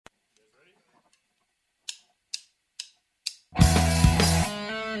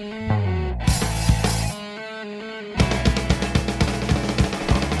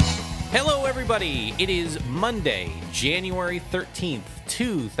everybody. It is Monday, January 13th,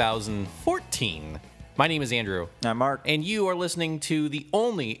 2014. My name is Andrew. I'm Mark. And you are listening to the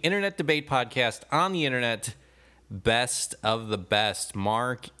only internet debate podcast on the internet, Best of the Best.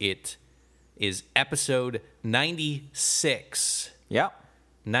 Mark, it is episode 96. Yep,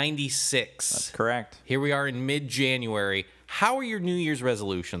 96. that's correct. Here we are in mid-January. How are your New Year's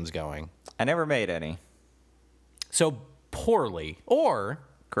resolutions going? I never made any. So poorly or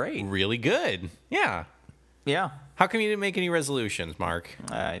Great. really good? Yeah. Yeah. How come you didn't make any resolutions, Mark?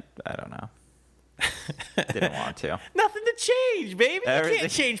 I don't know. Didn't want to. Nothing to change, baby. You Everything-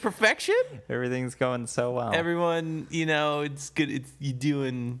 can't change perfection. Everything's going so well. Everyone, it's good. You're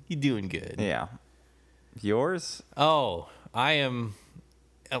doing good. Yeah. Yours? Oh, I am.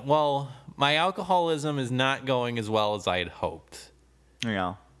 Well, my alcoholism is not going as well as I had hoped.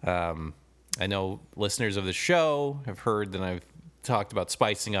 Yeah. I know listeners of the show have heard that I've talked about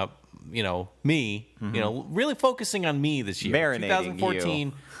spicing up, me, really focusing on me this year. Marinating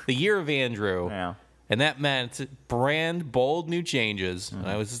 2014, the year of Andrew. Yeah. And that meant bold new changes. And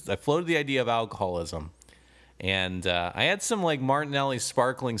I floated the idea of alcoholism. And I had some Martinelli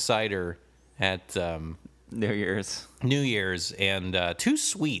sparkling cider at New Year's. New Year's and too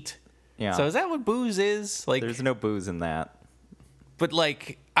sweet. Yeah. So is that what booze is? There's no booze in that. But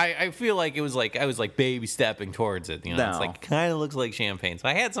I feel like it was I was baby stepping towards it. No. It's kind of looks like champagne. So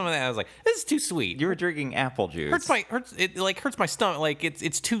I had some of that. I was like, this is too sweet. You were drinking apple juice. Hurts my stomach.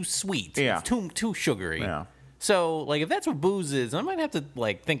 It's too sweet. Yeah. It's too sugary. Yeah. So if that's what booze is, I might have to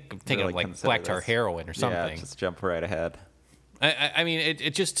taking Really black consider tar this. heroin or something. Yeah, just jump right ahead. I mean,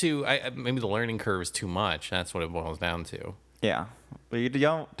 it just maybe the learning curve is too much. That's what it boils down to. Yeah. But you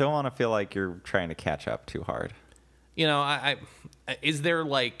don't want to feel like you're trying to catch up too hard. Is there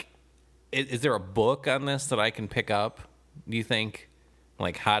is there a book on this that I can pick up? Do you think,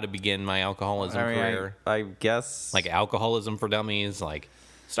 how to begin my alcoholism career? I guess. Alcoholism for Dummies,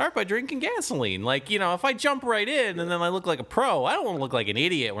 start by drinking gasoline. If I jump right in and then I look like a pro, I don't want to look like an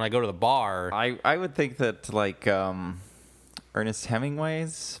idiot when I go to the bar. I would think that Ernest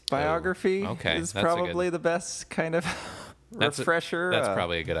Hemingway's biography okay, is that's a probably the best kind of refresher. That's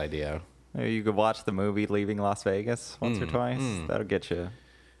probably a good idea. Maybe you could watch the movie Leaving Las Vegas once or twice. That'll get you.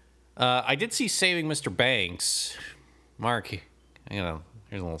 I did see Saving Mr. Banks. Mark, here's a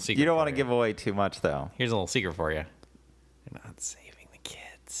little secret. You don't want for to give away too much, though. Here's a little secret for you. You're not saving the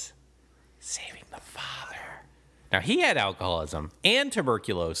kids, saving the father. Now, he had alcoholism and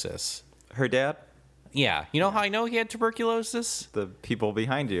tuberculosis. Her dad? Yeah. You know how I know he had tuberculosis? The people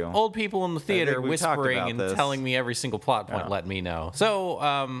behind you. Old people in the theater we've talked whispering about and this. telling me every single plot point, Yeah. letting me know. So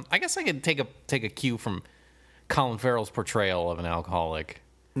I guess I could take a cue from Colin Farrell's portrayal of an alcoholic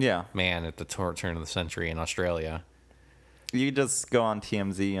Yeah. man at the turn of the century in Australia. You could just go on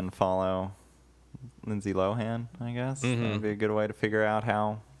TMZ and follow Lindsay Lohan, I guess. That would be a good way to figure out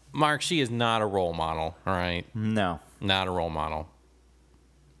how. Mark, she is not a role model, all right? No. Not a role model.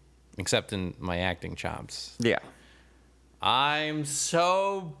 Except in my acting chops. Yeah. I'm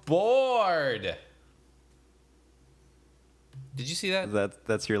so bored. Did you see that?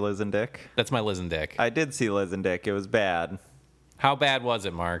 That's your Liz and Dick? That's my Liz and Dick. I did see Liz and Dick. It was bad. How bad was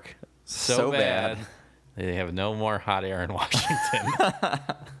it, Mark? So bad. They have no more hot air in Washington.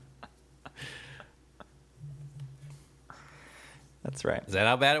 That's right. Is that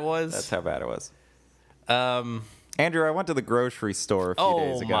how bad it was? That's how bad it was. Andrew, I went to the grocery store a few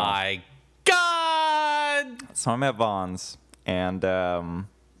days Oh ago. my God! So I'm at Vaughn's, and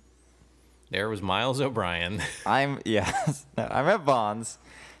There was Miles O'Brien. I'm at Vaughn's,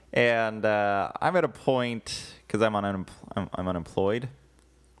 and I'm at a point because I'm unemployed,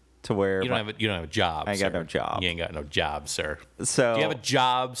 to where You don't have a job. I sir. got no job. You ain't got no job, sir. So Do you have a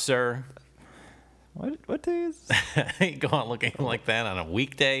job, sir? what day is You go on looking like that on a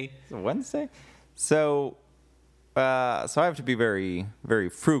weekday. it? Wednesday? So I have to be very, very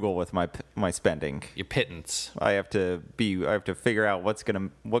frugal with my spending. Your pittance. I have to figure out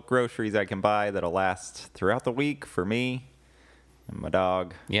what groceries I can buy that'll last throughout the week for me and my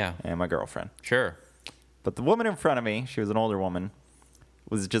dog. Yeah. And my girlfriend. Sure. But the woman in front of me, she was an older woman,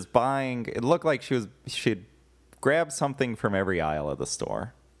 was just buying. It looked like she'd grabbed something from every aisle of the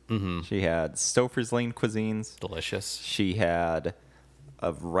store. Mm-hmm. She had Stouffer's Lean Cuisines. Delicious. She had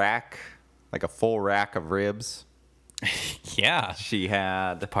a rack, like a full rack of ribs. Yeah. She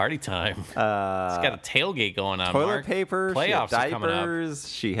had Party time. It's got a tailgate going on, toilet Mark. paper. Playoffs she had are coming up. diapers.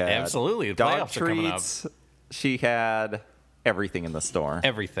 She had Absolutely, the dog playoffs are coming up. treats. She had everything in the store.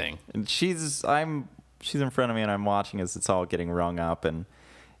 Everything. And she's in front of me, and I'm watching as it's all getting rung up, and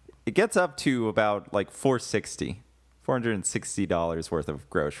it gets up to about like $460 worth of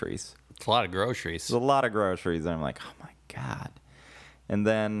groceries. It's a lot of groceries. It's a lot of groceries. And I'm like, oh, my God. And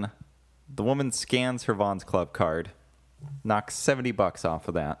then the woman scans her Vons Club card, knocks $70 off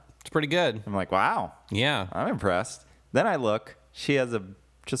of that. It's pretty good. I'm like, wow. Yeah. I'm impressed. Then I look. She has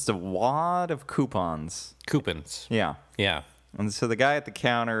just a wad of coupons. Coupons. Yeah. Yeah. And so the guy at the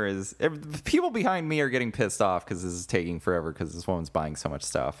counter people behind me are getting pissed off because this is taking forever because this woman's buying so much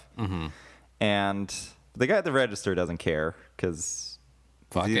stuff. Mm-hmm. And the guy at the register doesn't care because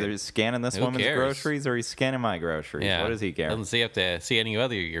he's either scanning this woman's groceries or he's scanning my groceries. Yeah. What does he care? Doesn't have to see any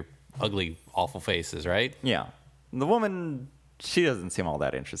other your ugly, awful faces, right? Yeah. The woman, she doesn't seem all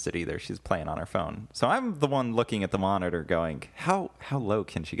that interested either. She's playing on her phone. So I'm the one looking at the monitor going, how low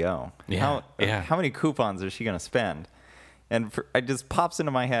can she go? Yeah. How many coupons is she going to spend? And it just pops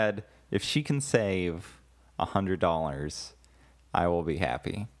into my head, if she can save $100, I will be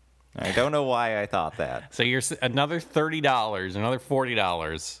happy. I don't know why I thought that. So you're another $30, another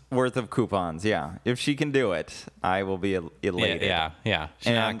 $40 worth of coupons. Yeah. If she can do it, I will be elated. Yeah.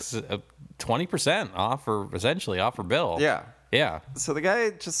 She knocks 20% off essentially off her bill. Yeah. Yeah. So the guy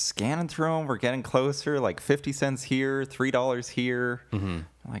just scanning through them. We're getting closer, like 50 cents here, $3 here. Mm-hmm.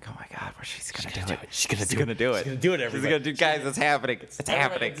 I'm like, oh my God, she's going to do it. She's going to do it. She's going to do it. She's going to do it, everybody. She's going to do guys, it's happening. It's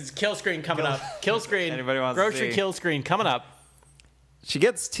happening. It's kill screen coming up. Kill screen. Anybody wants grocery to see? kill screen coming up. She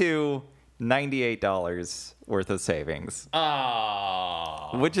gets to $98 worth of savings.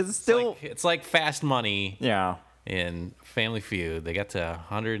 Oh. Which is still... It's like fast money. Yeah. In Family Feud. They got to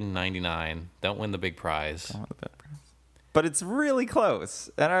 $199. Don't win the big prize. But it's really close.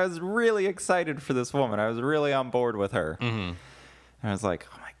 And I was really excited for this woman. I was really on board with her. Mm-hmm. And I was like,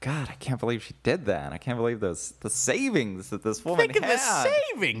 oh my God, I can't believe she did that. I can't believe the savings that this woman had. Think of the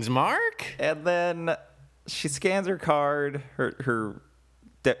savings, Mark. And then she scans her card, her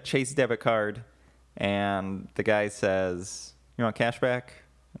Chase debit card, and the guy says, you want cash back?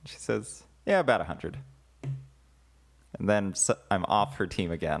 And she says, yeah, about 100. And then I'm off her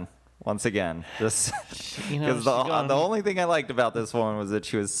team again. Once again, just because the only thing I liked about this woman was that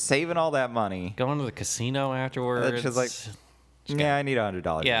she was saving all that money. Going to the casino afterwards. She's like, yeah, I need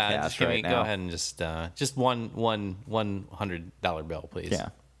 $100 yeah, in cash just give me, right now. Go ahead and just one $100 bill, please. Yeah.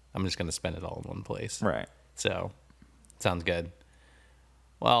 I'm just going to spend it all in one place. Right. So, sounds good.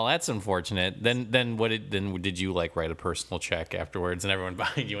 Well, that's unfortunate. Then did you like write a personal check afterwards and everyone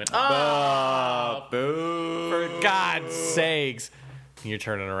behind you went, oh, boo. For God's sakes. You're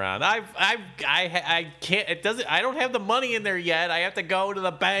turning around. I can't. It doesn't. I don't have the money in there yet. I have to go to the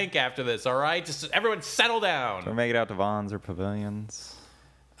bank after this. All right, just everyone settle down. Or make it out to Vons or Pavilions.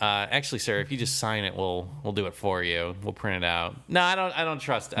 Actually, sir, if you just sign it, we'll do it for you. We'll print it out. No, I don't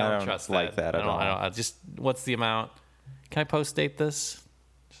trust. I don't trust like that at all. I don't. Just what's the amount? Can I post date this?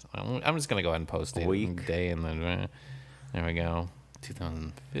 I'm just gonna go ahead and post date week. Day and then there we go.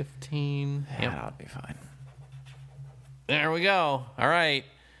 2015. Yeah, yep. that'll be fine. There we go. All right.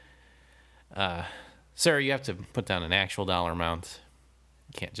 Sir, you have to put down an actual dollar amount.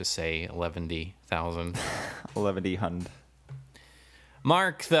 You can't just say 11,000. 11,000.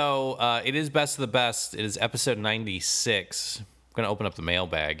 Mark, though, it is best of the best. It is episode 96. I'm going to open up the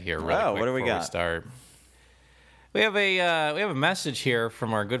mailbag here really quick what do we before got? We start. We have a message here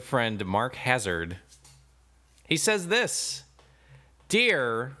from our good friend Mark Hazard. He says this: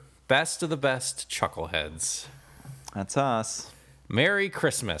 Dear best of the best chuckleheads. That's us. Merry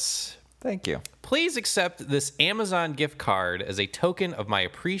Christmas. Thank you. Please accept this Amazon gift card as a token of my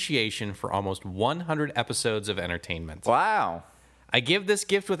appreciation for almost 100 episodes of entertainment. Wow. I give this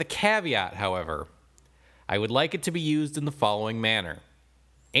gift with a caveat, however. I would like it to be used in the following manner.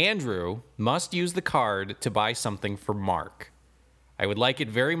 Andrew must use the card to buy something for Mark. I would like it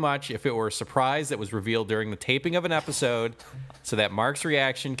very much if it were a surprise that was revealed during the taping of an episode so that Mark's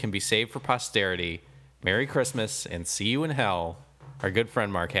reaction can be saved for posterity. Merry Christmas and see you in hell. Our good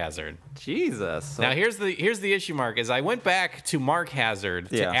friend Mark Hazard. Jesus. Now here's the issue, Mark, is I went back to Mark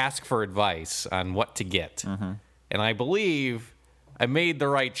Hazard to Yeah. ask for advice on what to get. Mm-hmm. And I believe I made the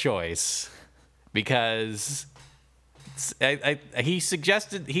right choice because he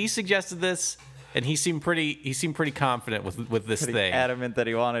suggested this, and he seemed pretty confident with this Pretty thing. adamant that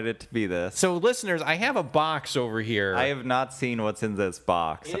he wanted it to be this. So listeners, I have a box over here. I have not seen what's in this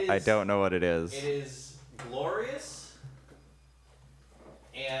box. I don't know what it is. It is glorious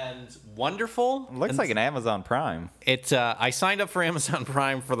and wonderful. It looks like an Amazon Prime. I signed up for Amazon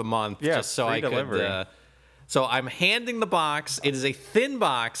Prime for the month just so free I delivery. could. So I'm handing the box. It is a thin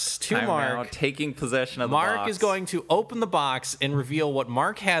box to I'm Mark. now taking possession of the Mark box. is going to open the box and reveal what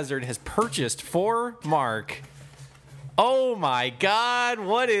Mark Hazard has purchased for Mark. Oh my God,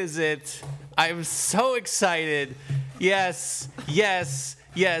 what is it? I'm so excited. Yes,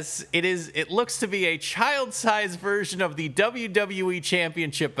 Yes, it is. It looks to be a child-sized version of the WWE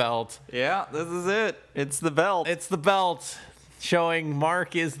Championship belt. Yeah, this is it. It's the belt. It's the belt showing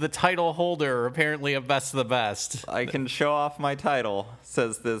Mark is the title holder, apparently, of Best of the Best. I can show off my title,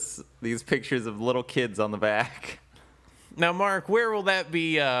 says these pictures of little kids on the back. Now, Mark, where will that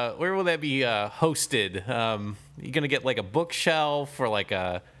be hosted? You gonna get like a bookshelf or like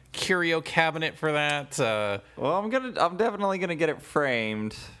a curio cabinet for that? Well, I'm definitely gonna get it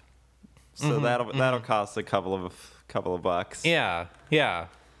framed. So that'll cost a couple of bucks. Yeah.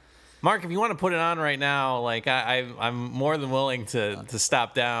 Mark, if you want to put it on right now, like I'm more than willing to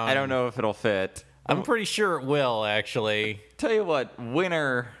stop down. I don't know if it'll fit. I'm pretty sure it will, actually. Tell you what,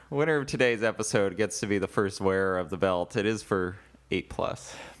 winner of today's episode gets to be the first wearer of the belt. It is for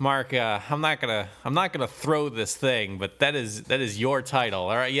 8+. Mark, I'm not gonna throw this thing, but that is your title.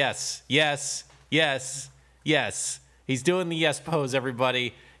 All right, yes. He's doing the yes pose,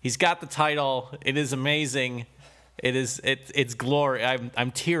 everybody. He's got the title. It is amazing. It's glory.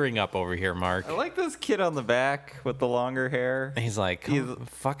 I'm tearing up over here, Mark. I like this kid on the back with the longer hair. He's like,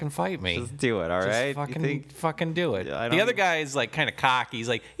 fucking fight me. Just do it, all right? Fucking do it. Yeah, the other guy is like kind of cocky. He's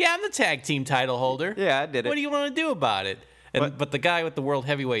like, yeah, I'm the tag team title holder. Yeah, I did it. What do you want to do about it? But the guy with the world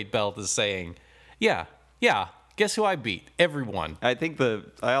heavyweight belt is saying, yeah. Guess who I beat? Everyone. I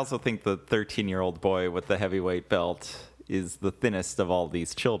also think the 13-year-old boy with the heavyweight belt is the thinnest of all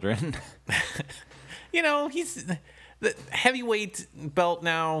these children. You know, the heavyweight belt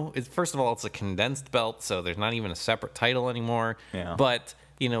now is, first of all, it's a condensed belt, so there's not even a separate title anymore. Yeah. But,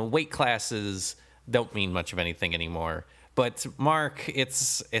 you know, weight classes don't mean much of anything anymore. But Mark,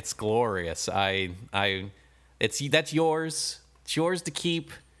 it's glorious. That's yours. It's yours to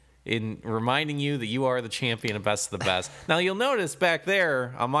keep, in reminding you that you are the champion of Best of the Best. Now you'll notice back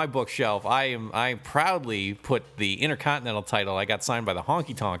there on my bookshelf, I proudly put the Intercontinental title I got signed by the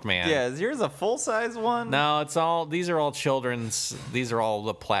Honky Tonk Man. Yeah, is yours a full-size one? No, these are all children's. These are all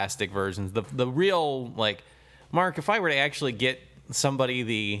the plastic versions. The real, like, Mark, if I were to actually get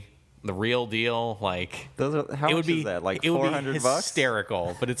somebody the real deal, like, How much is that? Like $400? It would be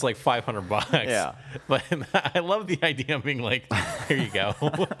hysterical, but it's like $500. Yeah. But I love the idea of being like, here you go.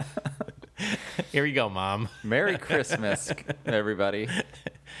 Here you go, Mom. Merry Christmas, everybody.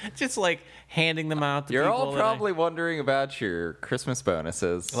 Just like handing them out to You're people. all probably wondering about your Christmas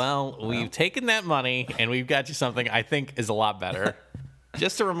bonuses. Well, we've taken that money and we've got you something I think is a lot better.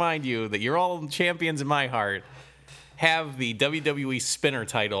 Just to remind you that you're all champions in my heart. Have the WWE spinner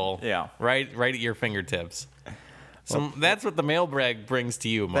title right at your fingertips. So that's what the mailbag brings to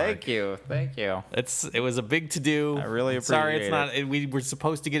you, Mark. Thank you. It was a big to-do. I really appreciate Sorry, it's not. We were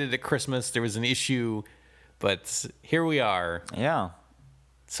supposed to get it at Christmas. There was an issue, but here we are. Yeah.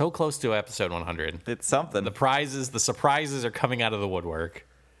 So close to episode 100. It's something. The surprises are coming out of the woodwork.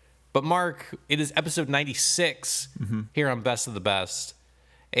 But Mark, it is episode 96 here on Best of the Best.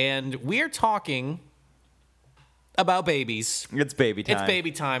 And we are talking about babies. It's baby time. It's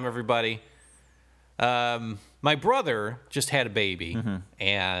baby time, everybody. My brother just had a baby,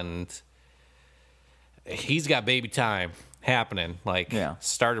 and he's got baby time happening. Like,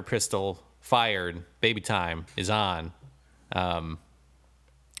 starter pistol fired, baby time is on.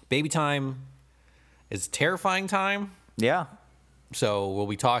 Baby time is terrifying time. Yeah. So we'll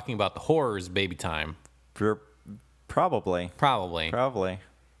be talking about the horrors of baby time. Probably.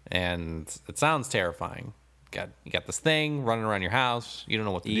 And it sounds terrifying. You got this thing running around your house. You don't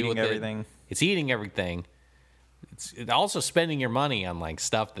know what to do with everything. it. It's eating everything. It's also spending your money on like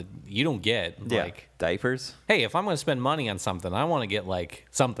stuff that you don't get. Yeah. Like Diapers. Hey, if I'm going to spend money on something, I want to get like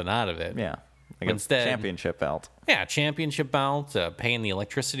something out of it. Yeah. Like Instead, a championship belt. Yeah, championship belt, paying the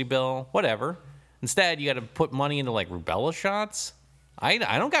electricity bill, whatever. Instead, you got to put money into like rubella shots. I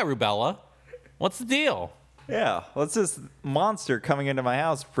don't got rubella. What's the deal? Yeah, what's this monster coming into my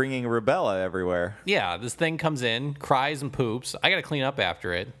house bringing rubella everywhere? Yeah, this thing comes in, cries and poops. I got to clean up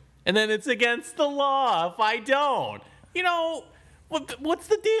after it. And then it's against the law if I don't. You know, what's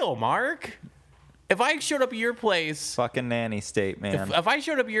the deal, Mark? If I showed up at your place... Fucking nanny state, man. If I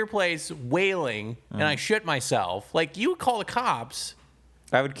showed up at your place wailing and I shit myself, like, you would call the cops.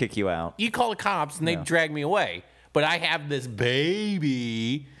 I would kick you out. You'd call the cops and they'd drag me away. But I have this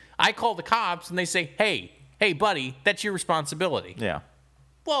baby. I call the cops and they say, hey, buddy, that's your responsibility. Yeah.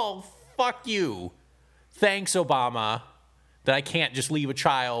 Well, fuck you. Thanks, Obama, that I can't just leave a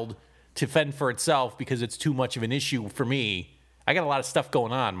child to fend for itself because it's too much of an issue for me. I got a lot of stuff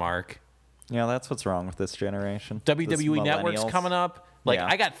going on, Mark. Yeah, that's what's wrong with this generation. WWE Network's coming up. Like,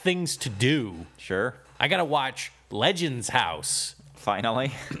 I got things to do. Sure. I got to watch Legends House.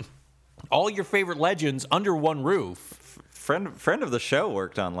 Finally. All your favorite legends under one roof. friend of the show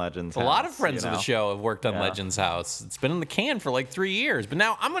worked on Legends. A lot of friends of the show have worked on Legends House. It's been in the can for like 3 years, but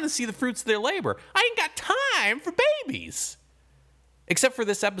now I'm going to see the fruits of their labor. I ain't got time for babies. Except for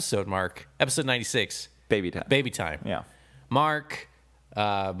this episode, Mark. Episode 96. Baby time. Baby time. Yeah. Mark,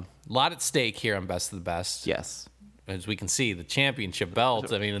 a lot at stake here on Best of the Best. Yes. As we can see, the championship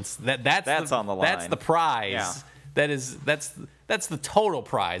belt. I mean, that's on the line. That's the prize. Yeah. That's the total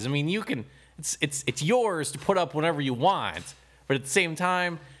prize. I mean, you can it's yours to put up whenever you want, but at the same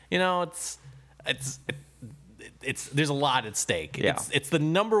time, you know, it's there's a lot at stake. Yeah. It's the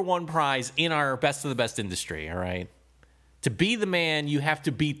number one prize in our Best of the Best industry. All right. To be the man, you have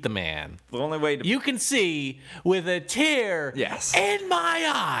to beat the man. The only way to... You can see with a tear Yes. in my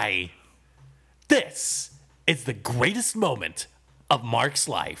eye, this is the greatest moment of Mark's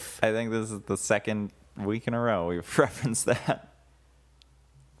life. I think this is the second week in a row we've referenced that.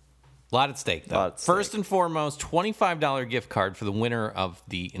 A lot at stake, though. Lot at First stake. and foremost, $25 gift card for the winner of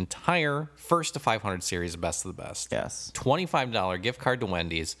the entire First to 500 series of Best of the Best. Yes. $25 gift card to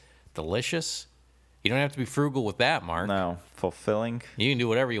Wendy's. Delicious. You don't have to be frugal with that, Mark. No. Fulfilling. You can do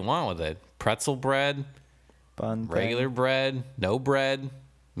whatever you want with it. Pretzel bread, Bun. regular bread, no bread,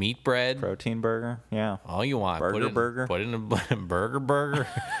 meat bread. Protein burger. Yeah. All you want. Burger. Put in a burger,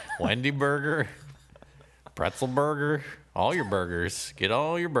 Wendy burger, pretzel burger, all your burgers. Get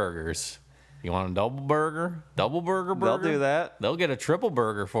all your burgers. You want a double burger? Double burger? They'll do that. They'll get a triple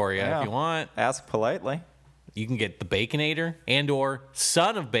burger for you Yeah. if you want. Ask politely. You can get the Baconator and or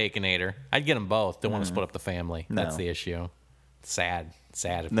son of Baconator. I'd get them both. Don't want to split up the family. No. That's the issue. Sad.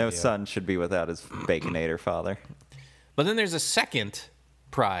 Sad if No you do. son should be without his Baconator father. But then there's a second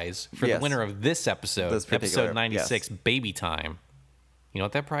prize for the Yes. winner of this episode, This particular- episode 96, yes. Baby Time. You know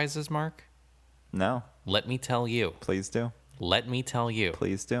what that prize is, Mark? No. Let me tell you. Please do. Let me tell you.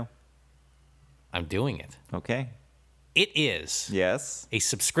 Please do. I'm doing it. Okay. It is Yes. a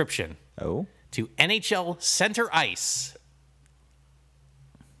subscription Oh. to NHL Center Ice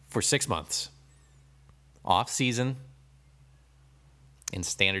for 6 months. Off season in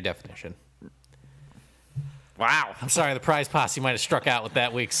standard definition. Wow. I'm sorry, the prize posse might have struck out with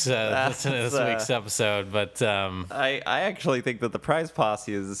that week's this week's episode, but I actually think that the prize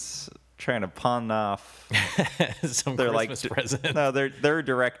posse is trying to pawn off some their Christmas present. No, their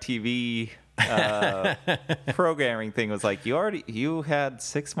DirecTV programming thing was like you had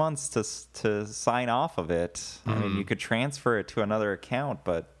 6 months to sign off of it. I mean, you could transfer it to another account,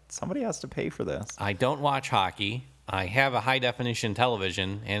 but somebody has to pay for this. I don't watch hockey. I have a high definition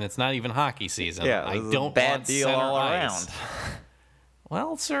television, and it's not even hockey season. Yeah, I this is a don't bad want deal center all ice. around.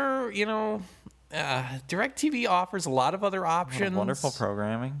 Well, sir, you know, DirecTV offers a lot of other options. Wonderful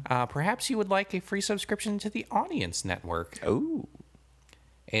programming. Perhaps you would like a free subscription to the Audience Network. Oh,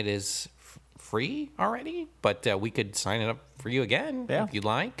 It is free already, but we could sign it up for you again Yeah. if you'd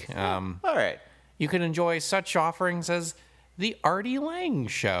like. all right. You can enjoy such offerings as The Artie Lang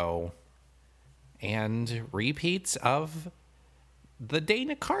Show and repeats of The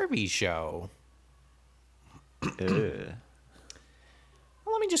Dana Carvey Show. Ugh.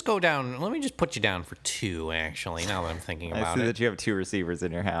 Well, let me just go down. Let me just put you down for 2, actually, now that I'm thinking I about see it. that you have 2 receivers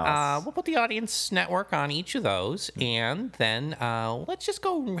in your house. We'll put the Audience Network on each of those, and then let's just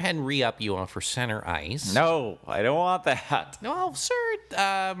go ahead and re-up you for Center Ice. No, I don't want that. Well, sir,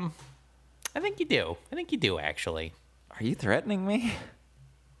 I think you do. I think you do, actually. Are you threatening me?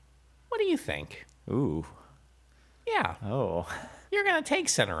 What do you think? Ooh. Yeah, Oh. you're going to take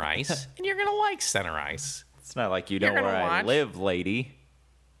Center Ice, and you're going to like Center Ice. It's not like you You're know gonna where I watch. live, lady.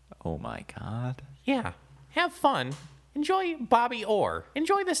 Oh my God. Yeah, have fun. Enjoy Bobby Orr.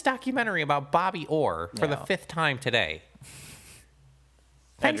 Enjoy this documentary about Bobby Orr for the Yeah. 5th time today.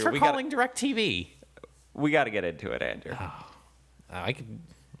 Thanks Andrew, for we gotta- calling DirecTV. We got to get into it, Andrew. I could.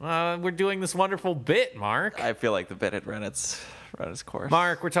 We're doing this wonderful bit, Mark. I feel like the bit had run its course.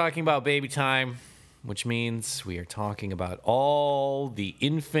 Mark, we're talking about baby time, which means we are talking about all the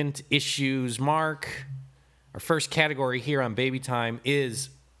infant issues. Mark, our first category here on baby time is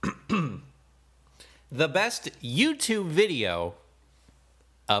the best YouTube video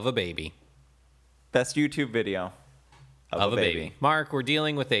of a baby. Best YouTube video Of a baby. Mark, we're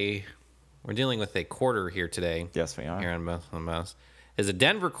dealing with a quarter here today. Yes, we are. Here on Mouse is a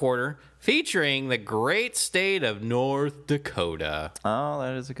Denver quarter featuring the great state of North Dakota. Oh,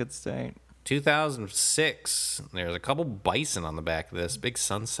 that is a good state. 2006. There's a couple bison on the back of this. Big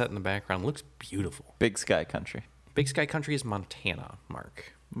sunset in the background. Looks beautiful. Big Sky Country. Big Sky Country is Montana,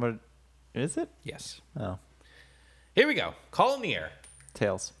 Mark. What is it? Yes. Oh, Here we go. Call in the air.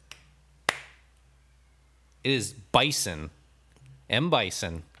 tails. It is Bison. M.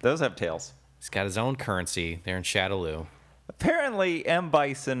 Bison. Those have tails. He's got his own currency there in Shadaloo. Apparently, M.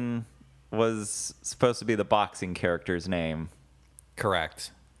 Bison was supposed to be the boxing character's name.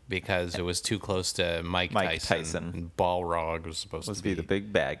 Correct. Because it was too close to Mike Tyson. And Balrog was supposed to be the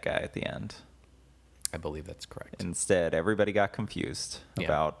big bad guy at the end. I believe that's correct. Instead, everybody got confused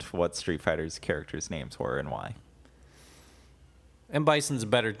about what Street Fighter's characters' names were and why. And Bison's a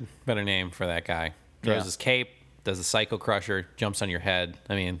better name for that guy. Throws his cape, does a Psycho Crusher, jumps on your head.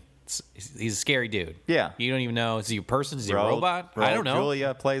 I mean, he's a scary dude. Yeah. You don't even know. Is he a person? Is he a robot? I don't know.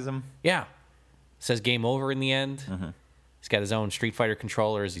 Julia plays him. Yeah. Says game over in the end. Mm-hmm. He's got his own Street Fighter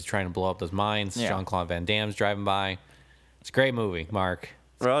controllers. He's trying to blow up those mines. Yeah. Jean-Claude Van Damme's driving by. It's a great movie, Mark.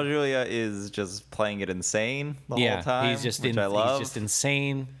 Raul Julia is just playing it insane the whole time. He's just I love. He's just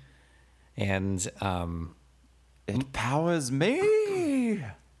insane. And it powers me.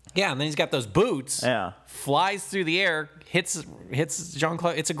 Yeah, and then he's got those boots. Yeah. Flies through the air, hits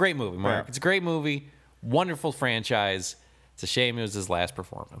Jean-Claude. It's a great movie, Mark. Yeah. It's a great movie. Wonderful franchise. It's a shame it was his last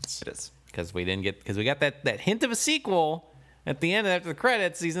performance. It is. Because we got that hint of a sequel at the end after the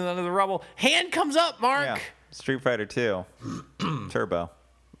credits. He's under the rubble. Hand comes up, Mark. Yeah. Street Fighter 2. Turbo.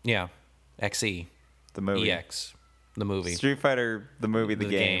 Yeah. XE. The movie. EX. The movie. Street Fighter, the movie, the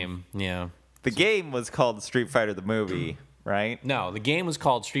game. Yeah. The game was called Street Fighter, the movie, right? No, the game was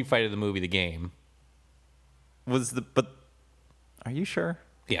called Street Fighter the movie, the game. But are you sure?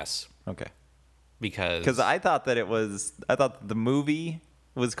 Yes. Okay. Because I thought the movie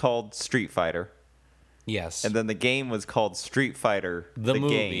was called Street Fighter. Yes. And then the game was called Street Fighter the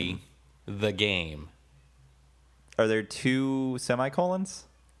movie, game. The game. Are there two semicolons?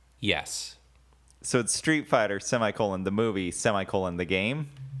 Yes. So it's Street Fighter, semicolon, the movie, semicolon, the game?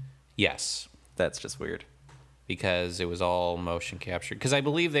 Yes. That's just weird. Because it was all motion captured. Because I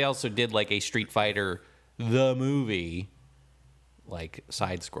believe they also did like a Street Fighter, the movie, like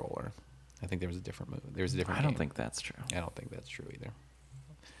side scroller. I think there was a different movie. There was a different I don't game. think that's true. I don't think that's true either.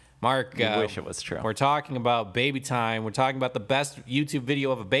 Mark, I wish it was true. We're talking about baby time. We're talking about the best YouTube video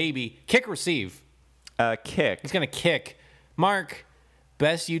of a baby. Kick or receive? Kick. He's going to kick. Mark,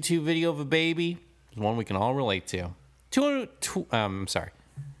 best YouTube video of a baby is one we can all relate to.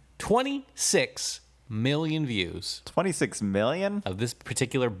 26 million views 26 million? of this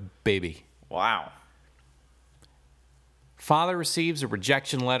particular baby. Wow. Father receives a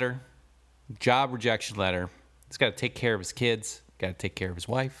rejection letter, job rejection letter. He's got to take care of his kids, got to take care of his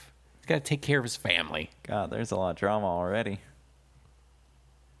wife, he's got to take care of his family. God, there's a lot of drama already.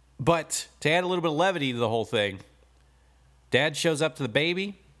 But to add a little bit of levity to the whole thing, Dad shows up to the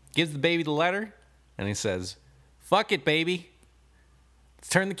baby, gives the baby the letter, and he says, "Fuck it, baby. Let's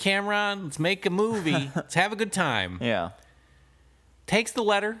turn the camera on. Let's make a movie. Let's have a good time." Yeah. Takes the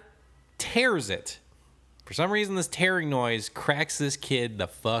letter, tears it. For some reason, this tearing noise cracks this kid the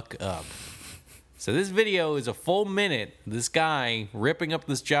fuck up. So this video is a full minute of this guy ripping up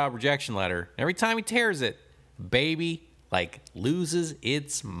this job rejection letter. Every time he tears it, baby, loses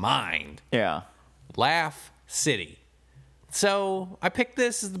its mind. Yeah. Laugh City. So I picked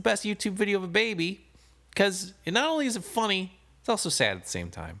this as the best YouTube video of a baby because it not only is it funny, it's also sad at the same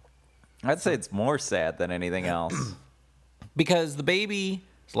time. I'd say it's more sad than anything else. Because the baby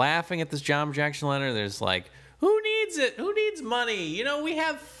is laughing at this job rejection letter. There's who needs it? Who needs money? We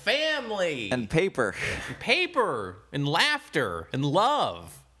have family. And paper. Paper and laughter and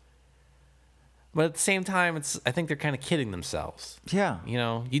love. But at the same time, I think they're kind of kidding themselves. Yeah.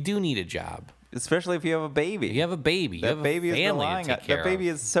 You do need a job. Especially if you have a baby. You have a baby. You have a family to take care that baby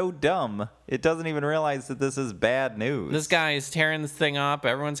of. is so dumb. It doesn't even realize that this is bad news. This guy is tearing this thing up.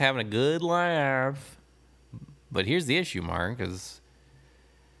 Everyone's having a good laugh. But here's the issue, Mark, is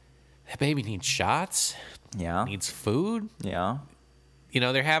that baby needs shots. Yeah. Needs food. Yeah.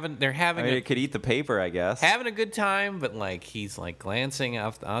 They're having it could eat the paper, I guess. having a good time, but he's glancing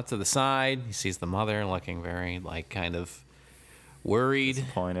out to the side. He sees the mother looking very kind of worried.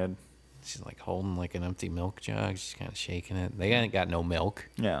 Disappointed. She's holding an empty milk jug. She's kind of shaking it. They ain't got no milk.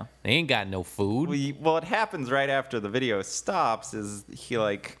 Yeah. They ain't got no food. Well, what happens right after the video stops is he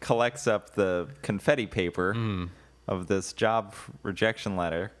collects up the confetti paper of this job rejection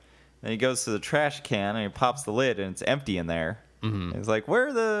letter, and he goes to the trash can and he pops the lid and it's empty in there. Mm-hmm. He's like, "Where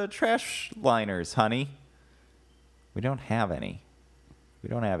are the trash liners, honey?" We don't have any. We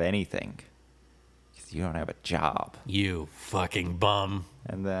don't have anything. Because you don't have a job. You fucking bum.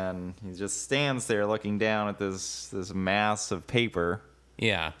 And then he just stands there looking down at this mass of paper.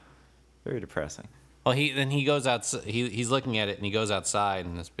 Yeah. Very depressing. Well, he goes out. He's looking at it, and he goes outside,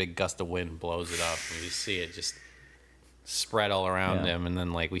 and this big gust of wind blows it up, and you see it just spread all around him, and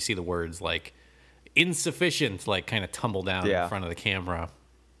then we see the words insufficient, kind of tumble down in front of the camera.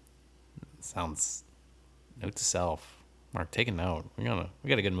 It sounds, note to self, Mark, take a note. We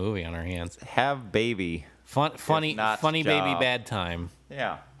got a good movie on our hands. Have baby. Funny not baby job. bad time.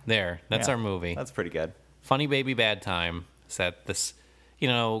 Yeah. There, that's Yeah. our movie. That's pretty good. Funny baby bad time. Is that this,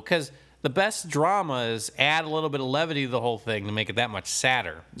 because the best dramas add a little bit of levity to the whole thing to make it that much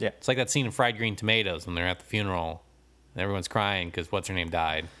sadder. Yeah. It's like that scene in Fried Green Tomatoes when they're at the funeral and everyone's crying because what's her name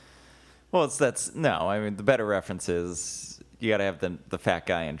died. Well, the better reference is you got to have the fat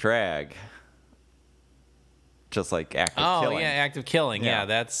guy in drag. Just like Act of Killing. Oh, yeah, Act of Killing. Yeah,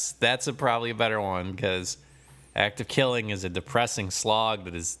 Yeah. that's probably a better one because Act of Killing is a depressing slog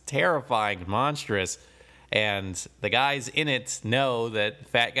that is terrifying and monstrous. And the guys in it know that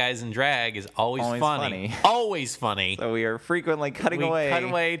fat guys in drag is always funny. Always funny. So we are frequently cutting We away. cut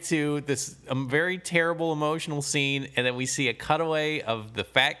away to this very terrible emotional scene, and then we see a cutaway of the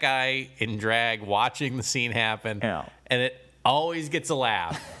fat guy in drag watching the scene happen. Yeah. And it always gets a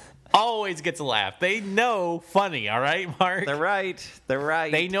laugh. Always gets a laugh. They know funny, all right, Mark? They're right.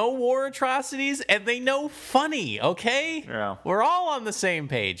 They know war atrocities, and they know funny, okay? Yeah. We're all on the same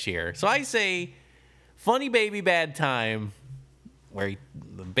page here. So I say, funny baby bad time, where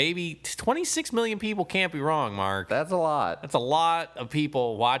the baby, 26 million people can't be wrong, Mark. That's a lot. That's a lot of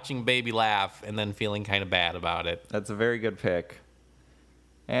people watching baby laugh and then feeling kind of bad about it. That's a very good pick.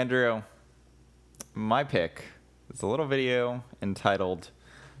 Andrew, my pick is a little video entitled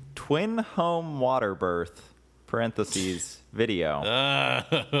Twin Home Water Birth, parentheses, video.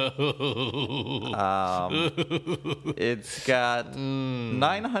 It's got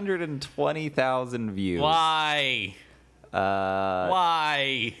 920,000 views. Why?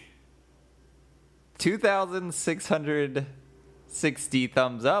 Why? 2,660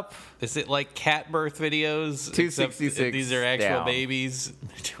 thumbs up. Is it like cat birth videos? 266 except these are actual down. babies.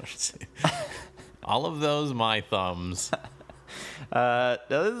 All of those, my thumbs. Now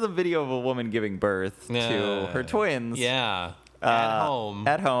this is a video of a woman giving birth to her twins. Yeah. At home.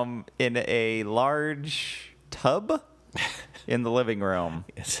 At home in a large tub in the living room.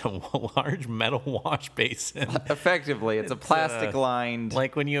 It's a large metal wash basin. Effectively, it's a plastic lined.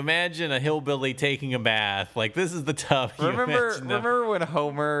 Like when you imagine a hillbilly taking a bath, like this is the tub. Remember when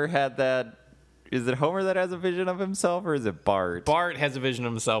Homer had that? Is it Homer that has a vision of himself, or is it Bart? Bart has a vision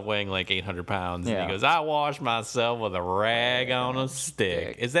of himself weighing like 800 pounds. And Yeah. he goes, I wash myself with a rag on a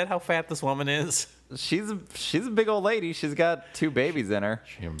stick. Is that how fat this woman is? She's a big old lady. She's got 2 babies in her.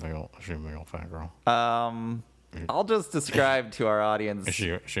 She a big old fat girl. I'll just describe to our audience She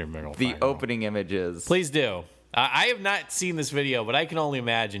a big old the fat girl. opening images. Please do. I have not seen this video, but I can only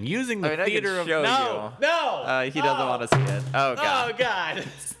imagine using the I can theater of show you. no. He doesn't want to see it. Oh god. Oh God.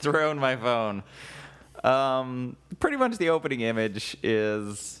 It's thrown my phone. Pretty much the opening image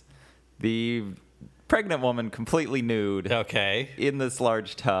is the pregnant woman completely nude Okay. in this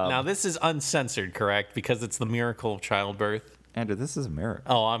large tub. Now this is uncensored, correct? Because it's the miracle of childbirth. Andrew, this is a miracle.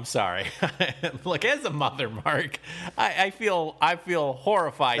 Oh, I'm sorry. Look, as a mother, Mark, I feel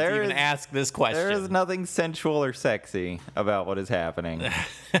horrified to even ask this question. There is nothing sensual or sexy about what is happening.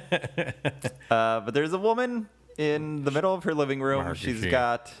 But there's a woman in the middle of her living room. Mark, She's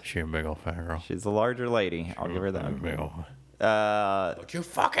she a big old fat girl. a larger lady. I'll give her that. Big old. Uh, Don't you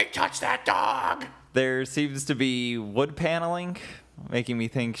fucking touch that dog! there seems to be wood paneling, making me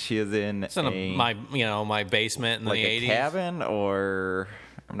think she is in It's in my basement in like the a 80s. cabin, or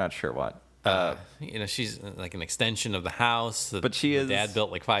I'm not sure what. She's like an extension of the house that But she my is- dad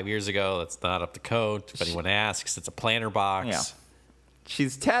built like 5 years ago. That's not up to code. If anyone asks, it's a planter box. Yeah.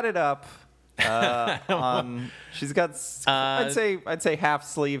 She's tatted up. She's got I'd say half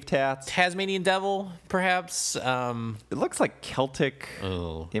sleeve tats. Tasmanian devil, perhaps. It looks like Celtic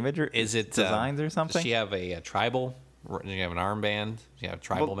imagery. Is it designs or something? Does she have a tribal? Do you have an armband? Do you have a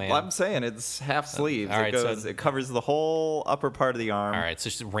tribal band? I'm saying it's half sleeves. all right, It covers the whole upper part of the arm. All right,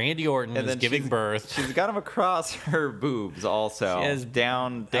 so Randy Orton is giving birth. She's got them across her boobs also. She has-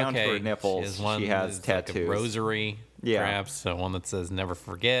 down to her nipples. She has tattoos. like a rosary, Yeah. perhaps. So one that says "Never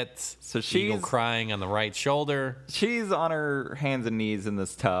Forget." So Eagle she's- crying on the right shoulder. She's on her hands and knees in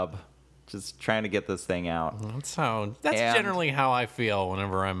this tub, just trying to get this thing out. That's And- generally how I feel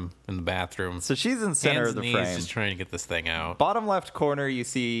whenever I'm in the bathroom. So she's in center Hands of the and knees, frame. just trying to get this thing out. Bottom left corner, you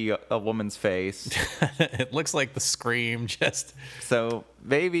see a woman's face. It looks like the Scream. Just So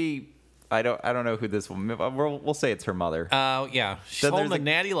maybe I don't know who this woman. We'll say it's her mother. yeah, she's Then holding there's a a-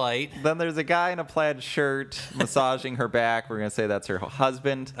 natty light. Then there's a guy in a plaid shirt massaging her back. We're gonna say that's her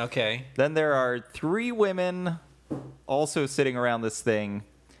husband. Okay. Then there are 3 women also sitting around this thing.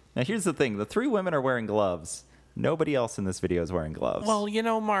 Now here's the thing: the 3 women are wearing gloves. Nobody else in this video is wearing gloves. Well,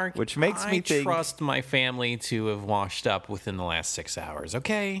 Mark, Which makes me think- I trust my family to have washed up within the last 6 hours,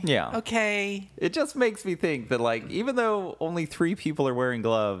 okay? Yeah. Okay. It just makes me think that, like, even though only 3 people are wearing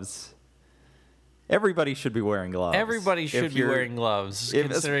gloves, everybody should be wearing gloves. Everybody should be wearing gloves.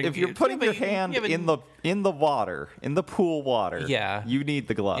 If you're putting your hand in the water, in the pool water, Yeah. you need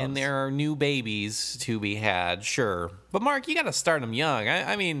the gloves. And there are new babies to be had, sure. But Mark, you got to start them young.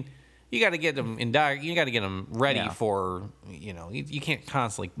 I mean, you got to get them you got to get them ready Yeah. for, you can't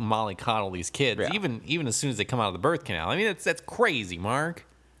constantly mollycoddle these kids, Yeah. even as soon as they come out of the birth canal. I mean, that's crazy, Mark.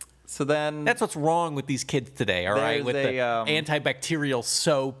 So then That's what's wrong with these kids today, all right? There's With the a, antibacterial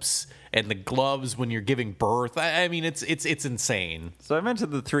soaps and the gloves when you're giving birth. I mean, it's insane. So I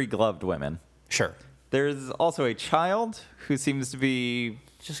mentioned the 3 gloved women. Sure. There's also a child who seems to be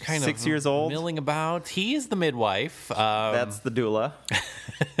Just kind 6 of years old. milling about. He is the midwife. That's the doula.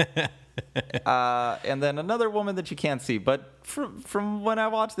 And then another woman that you can't see. But from when I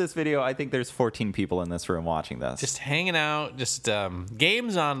watched this video, I think there's 14 people in this room watching this. just hanging out, just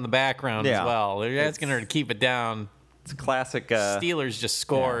games on in the background as Yeah. well. They're asking her to keep it down. It's a classic. Steelers just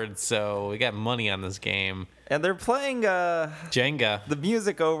scored, so we got money on this game. And they're playing Jenga. the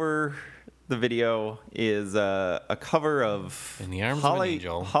music over the video is a cover of In the Arms of an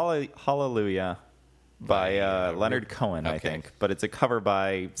Angel. Hallelujah by Leonard Cohen, I okay. think. But it's a cover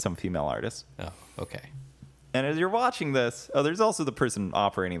by some female artist. Oh, okay. And as you're watching this, there's also the person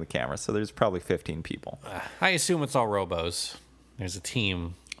operating the camera, so there's probably 15 people. I assume it's all robos. There's a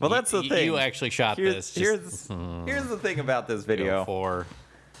team. Well, that's the thing. You actually shot this. Here's the thing about this Go video. 4.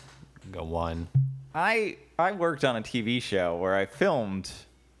 Go 1. I worked on a TV show where I filmed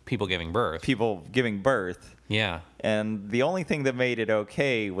People giving birth. people giving birth, Yeah. and the only thing that made it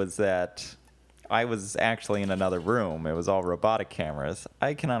okay was that I was actually in another room. It was all robotic cameras.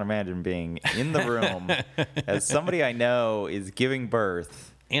 I cannot imagine being in the room as somebody I know is giving birth.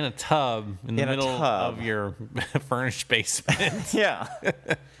 In a tub in the In a middle tub. of your furnished basement. Yeah.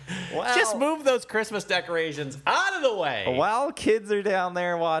 Wow. Just move those Christmas decorations out of the way. While kids are down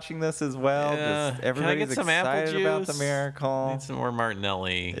there watching this as well, Yeah. just Can I everybody's get some apple excited about the juice? miracle. Need some more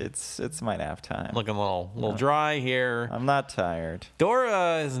Martinelli. It's my nap time. Looking a little dry here. I'm not tired.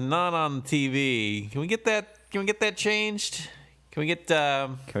 Dora is not on the TV. Can we get that? Can we get that changed? Can we get?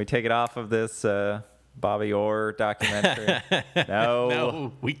 Can we take it off of this Bobby Orr documentary? No,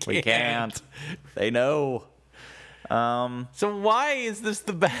 No, we can't. We can't. They know. So why is this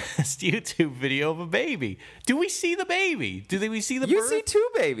the best YouTube video of a baby? Do we see the baby? We see the You birth? see 2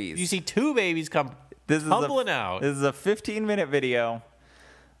 babies. You see 2 babies come this is tumbling out. This is a 15-minute video.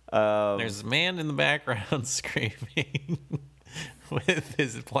 There's a man in the background screaming with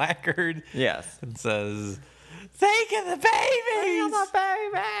his placard. Yes. And says, "Think of the babies!"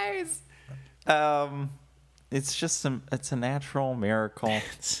 babies. It's just it's a natural miracle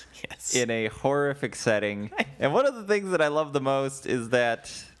Yes. in a horrific setting. And one of the things that I love the most is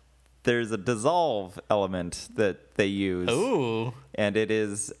that there's a dissolve element that they use. Ooh. And it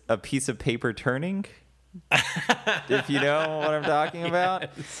is a piece of paper turning. If you know what I'm talking about.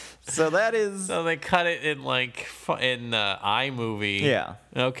 So that is So they cut it in in iMovie. yeah.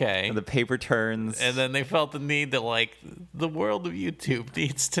 Okay. The paper turns. And then they felt the need to the world of YouTube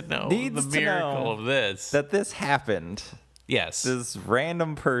needs to know Needs the to miracle know of this. that this happened. Yes. This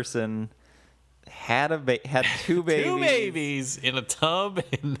random person had 2 babies. 2 babies in a tub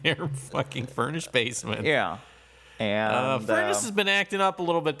in their fucking furnished basement. Yeah. And Furnace has been acting up a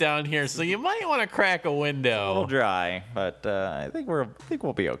little bit down here, so you might want to crack a a little window. dry, but I think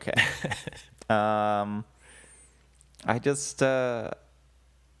we'll be okay. I just it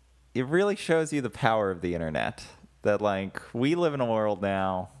really shows you the power of the internet. That we live in a world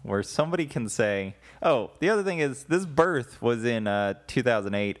now where somebody can say, "Oh, the other thing is this birth was in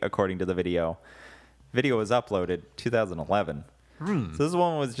 2008 according to the video. Video was uploaded 2011. So this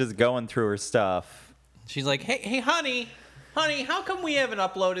woman was just going through her stuff. She's like, hey, honey, how come we haven't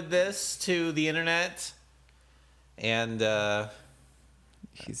uploaded this to the internet? And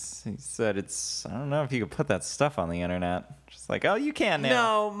He said it's, I don't know if you could put that stuff on the internet. Just like, oh, you can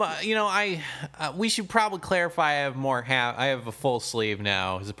now. no, we should probably clarify. I have a full sleeve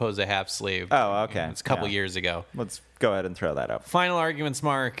now as opposed to half sleeve. Oh, okay. It's a couple Yeah. years ago. Let's go ahead and throw that up. Final arguments,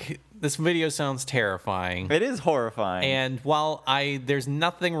 Mark. This video sounds terrifying. It is horrifying. And while there's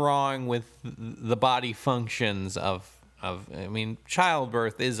nothing wrong with the body functions of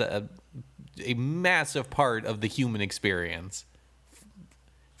childbirth is a massive part of the human experience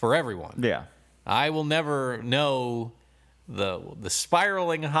for everyone. Yeah. I will never know the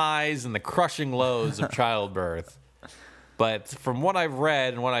spiraling highs and the crushing lows of childbirth. But from what I've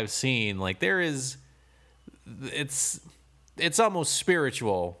read and what I've seen, it's almost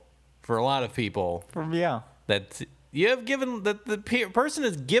spiritual for a lot of people Yeah. that you have given that the person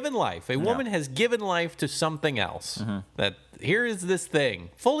has given life. A woman has given life to something else. Mm-hmm. That here is this thing,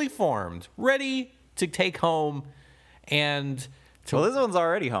 fully formed, ready to take home, and to, Well, this one's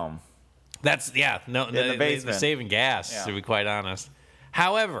already home. that's no, the they're basement. saving gas, Yeah. to be quite honest.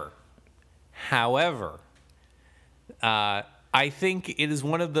 However, I think it is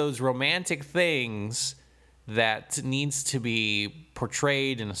one of those romantic things that needs to be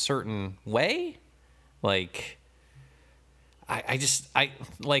portrayed in a certain way. Like, I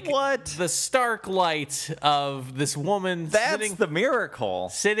like What? the stark light of this woman That's the miracle.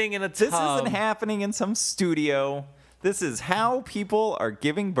 sitting in a tub. This isn't happening in some studio. This is how people are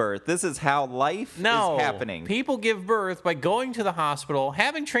giving birth. This is how life No, is happening. people give birth by going to the hospital,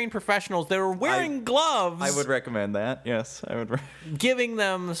 having trained professionals that are wearing gloves. I would recommend that. Yes, I would. Giving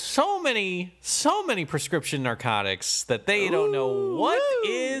them so many prescription narcotics that they don't know what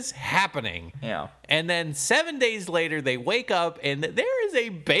is happening. Yeah. And then 7 days later, they wake up and there is a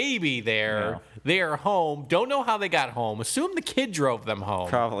baby there. Yeah. They are home. Don't know how they got home. Assume the kid drove them home.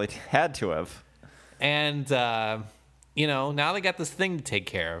 Probably had to have. And, now they got this thing to take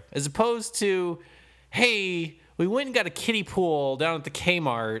care of. As opposed to, hey, we went and got a kiddie pool down at the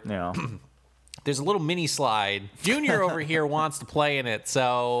Kmart. Yeah. There's a little mini slide. Junior over here wants to play in it.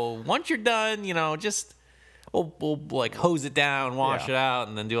 So once you're done, just we'll like hose it down, wash Yeah. it out,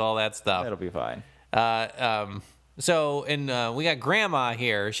 and then do all that stuff. That'll be fine. So we got Grandma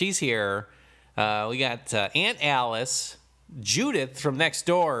here. She's here. We got Aunt Alice, Judith from next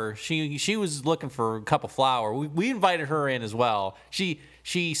door. She was looking for a cup of flour. We invited her in as well. She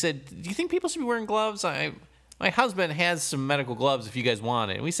said, "Do you think people should be wearing gloves? My husband has some medical gloves if you guys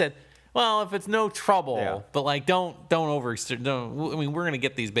want it." And we said, "Well, if it's no trouble, Yeah. but like don't overextend. Don't. I mean, we're gonna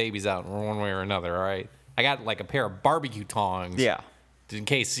get these babies out one way or another. All right. I got like a pair of barbecue tongs. Yeah. In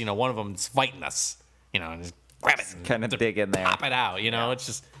case one of them's fighting us. And just grab it. And Kind of dig in there. pop it out.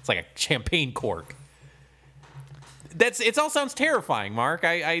 It's like a champagne cork. It all sounds terrifying, Mark.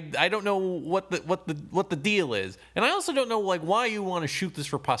 I don't know what the deal is, and I also don't know why you want to shoot this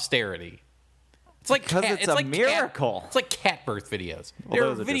for posterity. It's like Because it's a miracle. It's like cat birth videos. Well, There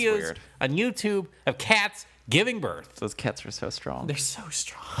are those are just videos weird. on YouTube of cats giving birth. Those cats are so strong. They're so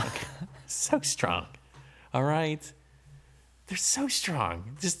strong, so strong. All right. They're so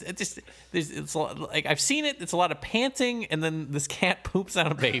strong. It's a lot, like I've seen it. It's a lot of panting, and then this cat poops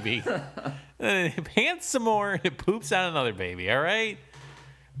out a baby. And it pants some more, and it poops out another baby. All right.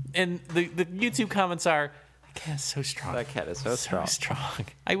 And the YouTube comments are, "That cat is so strong. That cat is so strong." So strong.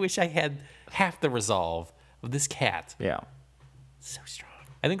 I wish I had half the resolve of this cat. Yeah. So strong.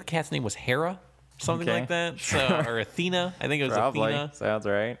 I think the cat's name was Hera, something Okay. like that. So, or Athena. I think it was Probably. Athena. Sounds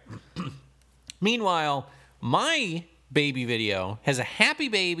right. Meanwhile, my baby video has a happy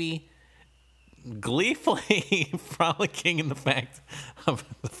baby gleefully frolicking in the fact of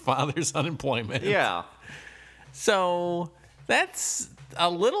the father's unemployment. Yeah. So that's a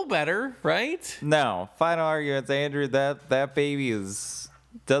little better, right? No. Final arguments, Andrew. That baby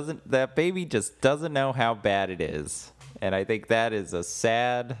just doesn't know how bad it is, and I think that is a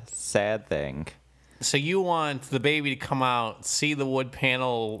sad, sad thing. So you want the baby to come out, see the wood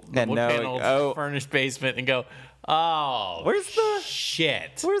panel, And know, oh. furnished basement, and go, "Oh, Where's the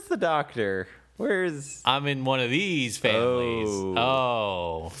shit? Where's the doctor? Where's I'm in one of these families."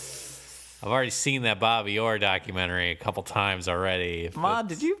 Oh. I've already seen that Bobby Orr documentary a couple times already. Ma?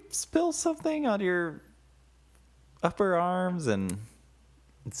 Did you spill something on your upper arms and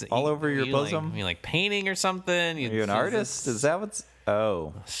all over your bosom? You like painting or something? Are you an artist? Is that what's?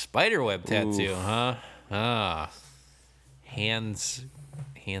 Oh, Spiderweb tattoo, Oof. huh? Ah, hands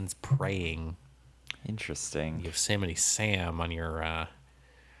praying. interesting. Yosemite Sam on your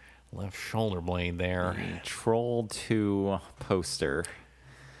left shoulder blade there. Troll 2 poster.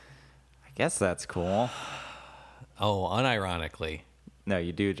 I guess that's cool. Oh, unironically. No,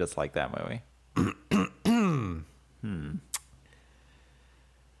 you do just like that movie.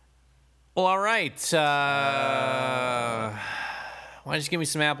 Well, all right. Why don't you give me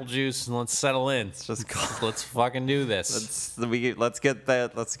some apple juice and let's settle in? Let's fucking do this. Let's get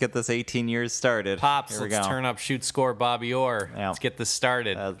this 18 years started. Pops, Here we let's go. turn up shoot score Bobby Orr. Yeah. Let's get this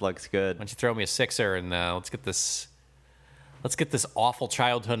started. Why That looks good. don't you throw me a sixer and let's get this awful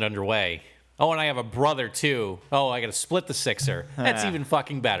childhood underway. Oh, and I have a brother too. Oh, I got to split the sixer. That's even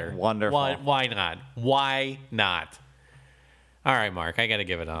fucking better. Wonderful. Why not? Why not? All right, Mark, I got to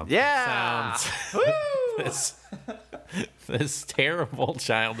give it up. Yeah. Sounds. Woo! this this terrible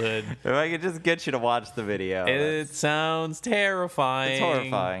childhood. If I could just get you to watch the video. It sounds terrifying. It's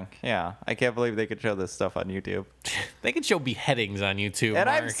horrifying. Yeah. I can't believe they could show this stuff on YouTube. They could show beheadings on YouTube, And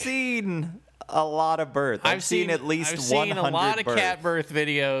Mark. I've seen a lot of births. I've seen at least 100 I've seen a lot of births. cat birth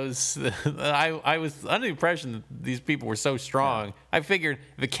videos. I was under the impression that these people were so strong. Yeah. I figured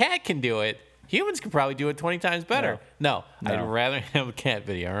if a cat can do it, humans could probably do it 20 times better. No. I'd rather have a cat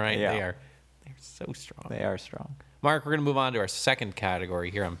video, all right? Yeah. They're so strong. They are strong. Mark, we're going to move on to our second category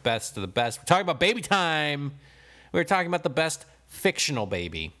here on Best of the Best. We're talking about baby time. We're talking about the best fictional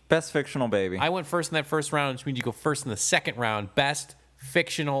baby. Best fictional baby. I went first in that first round, which means you go first in the second round. Best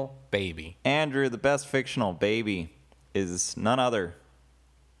fictional baby. Andrew, the best fictional baby is none other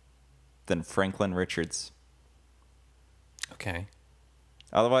than Franklin Richards. Okay.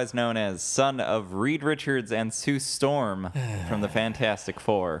 Otherwise known as son of Reed Richards and Sue Storm from the Fantastic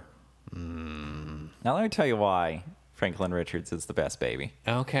Four. Now let me tell you why Franklin Richards is the best baby.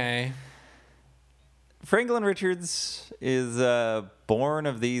 Okay. Franklin Richards is born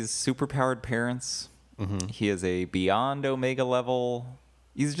of these superpowered parents. Mm-hmm. He is a beyond Omega level.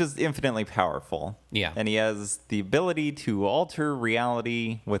 He's just infinitely powerful. Yeah. And he has the ability to alter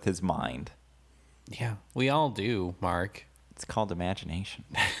reality with his mind. Yeah, we all do, Mark. It's called imagination.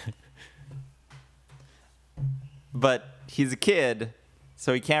 But he's a kid,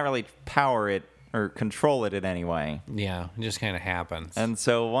 so he can't really power it or control it in any way. Yeah, it just kind of happens. And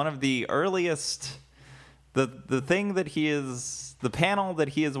so one of the earliest... The thing that he is... The panel that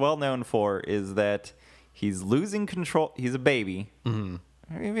he is well known for is that he's losing control. He's a baby. Mm-hmm.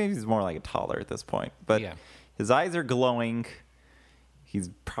 Maybe he's more like a toddler at this point. But his eyes are glowing. He's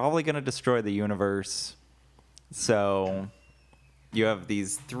probably going to destroy the universe. So you have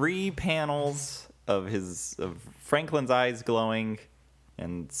these 3 panels of Franklin's eyes glowing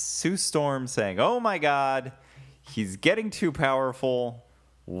and Sue Storm saying, "Oh my God, he's getting too powerful.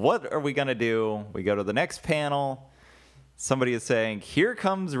 What are we going to do?" We go to the next panel. Somebody is saying, "Here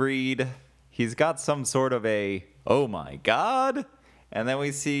comes Reed. He's got some sort of a, oh my God." And then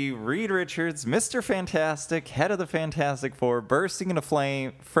we see Reed Richards, Mr. Fantastic, head of the Fantastic Four, bursting into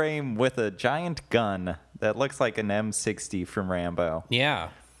frame with a giant gun that looks like an M60 from Rambo. Yeah.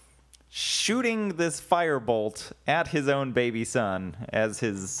 Shooting this firebolt at his own baby son as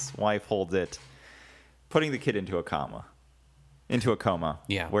his wife holds it, putting the kid into a coma.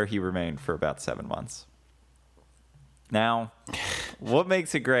 Where he remained for about 7 months. Now, what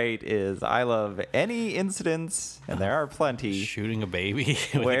makes it great is I love any incidents, and there are plenty. Shooting a baby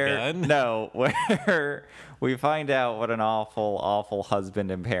with a gun? No, where we find out what an awful, awful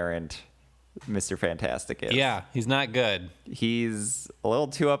husband and parent Mr. Fantastic is. Yeah, he's not good. He's a little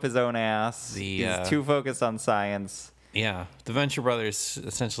too up his own ass. He's too focused on science. Yeah, the Venture Brothers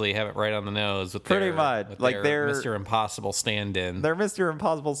essentially have it right on the nose with pretty much like their Mr. Impossible stand-in. Their Mr.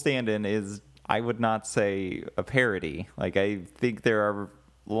 Impossible stand-in is, I would not say a parody. Like, I think there are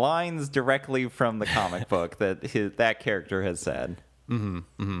lines directly from the comic book that that character has said. Mm-hmm.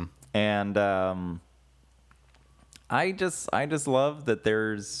 Mm-hmm. And I just love that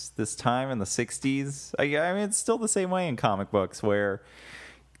there's this time in the 60s. I mean, it's still the same way in comic books where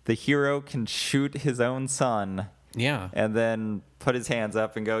the hero can shoot his own son. Yeah. And then put his hands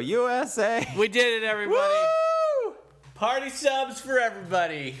up and go, USA! We did it, everybody! Woo! Party subs for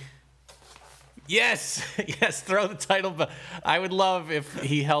everybody! Yes! Yes, throw the title belt. I would love if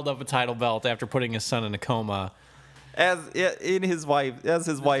he held up a title belt after putting his son in a coma. As his wife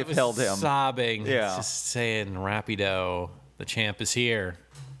held him. Sobbing. Yeah. Just saying, Rapido, the champ is here.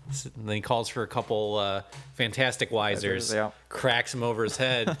 And then he calls for a couple fantastic wisers, cracks him over his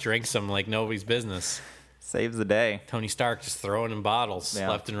head, drinks him like nobody's business. Saves the day. Tony Stark just throwing in bottles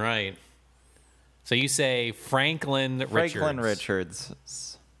left and right. So you say Franklin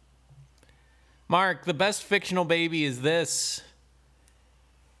Richards. Mark, the best fictional baby is this.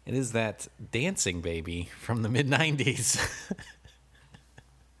 It is that dancing baby from the mid-90s.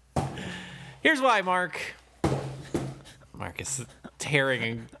 Here's why, Mark. Mark is tearing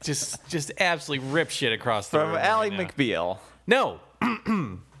and just absolutely rip shit across the room. From Ally McBeal. No.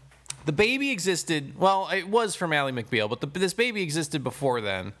 The baby existed, well, it was from Ally McBeal, but this baby existed before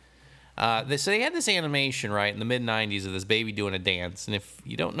then. So they had this animation, right, in the mid-90s of this baby doing a dance. And if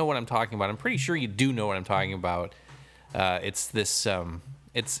you don't know what I'm talking about, I'm pretty sure you do know what I'm talking about. It's this,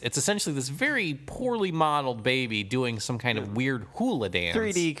 it's essentially this very poorly modeled baby doing some kind of weird hula dance.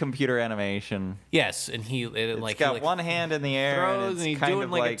 3D computer animation. Yes, and he got one hand in the air, throws, and he's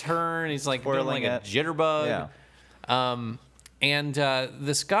doing like a turn. He's like doing like a jitterbug. Yeah. And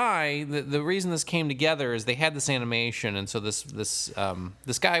this guy, the reason this came together is they had this animation, and so this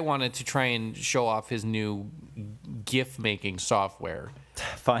guy wanted to try and show off his new GIF making software.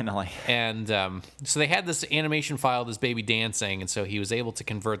 Finally. And so they had this animation file, this baby dancing, and so he was able to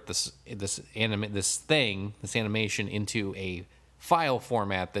convert this animation into a file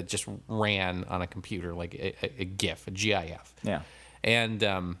format that just ran on a computer, like a GIF, a GIF. Yeah.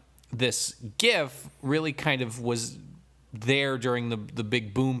 And this GIF really kind of was there during the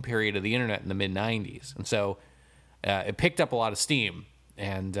big boom period of the internet in the mid-'90s. And so it picked up a lot of steam,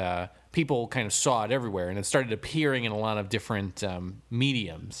 and people kind of saw it everywhere, and it started appearing in a lot of different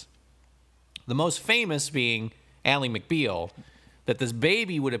mediums. The most famous being Ally McBeal, that this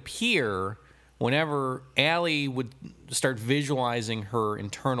baby would appear whenever Ally would start visualizing her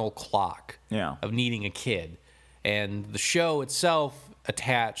internal clock of needing a kid. And the show itself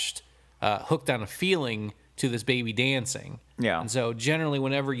attached Hooked on a Feeling to this baby dancing. Yeah. And so generally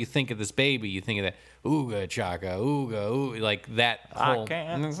whenever you think of this baby, you think of that ooga chaka, ooga, ooh, like that whole... I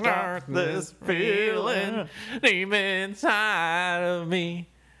can't start this feeling deep inside of me.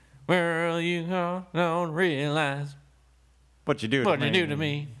 Girl, you don't realize what you do what you do to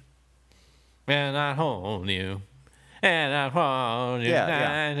me. And I hold you. And I hold you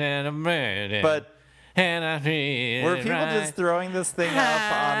night and a minute. But and I feel were people just throwing this thing up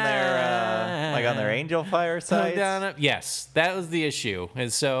on their Angel Fire sites? Yes, that was the issue.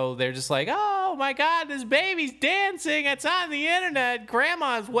 And so they're just like, oh my God, this baby's dancing. It's on the internet.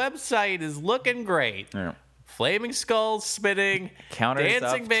 Grandma's website is looking great. Yeah. Flaming skulls spitting. Counters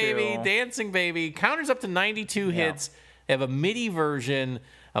dancing up baby, to... dancing baby. Counters up to 92 hits. They have a MIDI version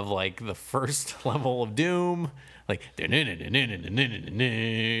of like the first level of Doom. Like, you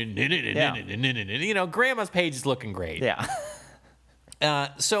know, Grandma's page is looking great. Yeah.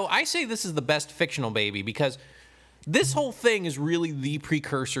 So I say this is the best fictional baby because this whole thing is really the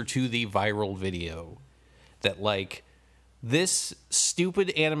precursor to the viral video. That, like, this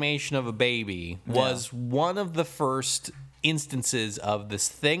stupid animation of a baby was one of the first instances of this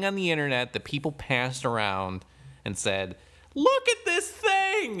thing on the internet that people passed around and said, look at this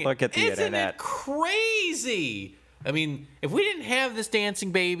thing! Look at the Isn't internet. It crazy? I mean, if we didn't have this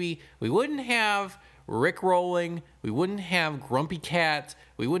dancing baby, we wouldn't have Rick rolling, we wouldn't have Grumpy Cat,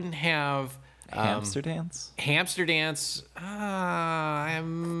 we wouldn't have... Hamster Dance? Hamster Dance,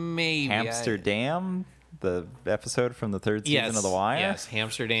 maybe. Hamsterdam? The episode from the third season of The Wire? Yes,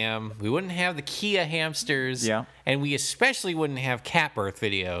 Hamsterdam. We wouldn't have the Kia hamsters. Yeah. And we especially wouldn't have cat birth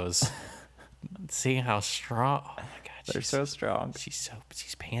videos. See how strong... Oh, my God. They're so strong. She's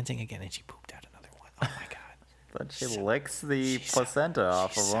panting again, and she pooped out another one. Oh, my God. But she licks the placenta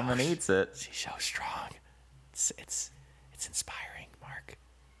off of them and eats it. She's so strong. It's inspiring, Mark.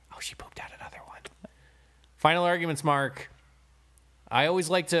 Oh, she pooped out another one. Final arguments, Mark. I always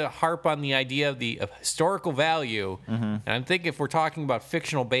like to harp on the idea of the historical value. Mm-hmm. And I'm thinking if we're talking about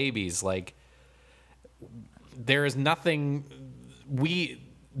fictional babies, like, there is nothing...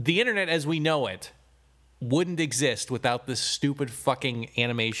 The internet as we know it wouldn't exist without this stupid fucking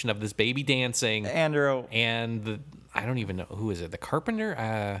animation of this baby dancing. Andrew. And I don't even know. Who is it? The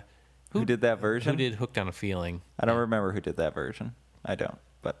Carpenter? Who did that version? Who did Hooked on a Feeling? I don't remember who did that version. I don't.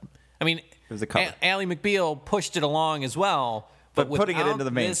 But I mean, it was a cover. Ally McBeal pushed it along as well. But putting it into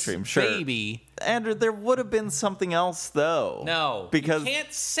the mainstream, sure. Baby. Andrew, there would have been something else, though. No. Because you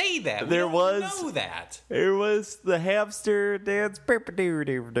can't say that. There was. know that. It was the hamster dance.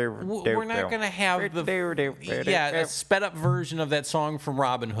 We're not going to have a sped up version of that song from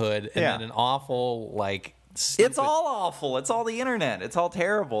Robin Hood and then an awful, like, stupid... It's all awful. It's all the internet. It's all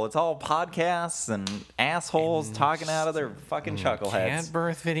terrible. It's all podcasts and assholes talking out of their fucking chuckleheads. Cat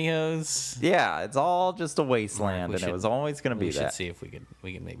birth videos. Yeah, it's all just a wasteland, and it was always going to be that. We should see if we can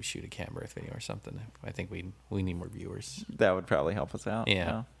maybe shoot a cat birth video or something. I think we need more viewers. That would probably help us out.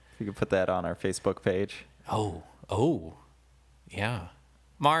 Yeah. If you could put that on our Facebook page. Oh, yeah.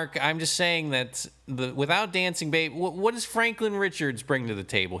 Mark, I'm just saying that without Dancing Babe, what does Franklin Richards bring to the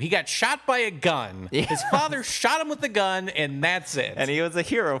table? He got shot by a gun. Yeah. His father shot him with a gun, and that's it. And he was a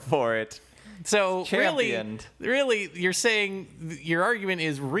hero for it. So really, you're saying your argument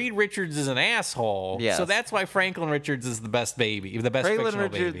is Reed Richards is an asshole. Yes. So that's why Franklin Richards is the best baby, the best Franklin fictional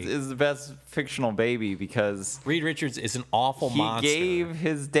Richards baby. is the best fictional baby because Reed Richards is an awful monster. He gave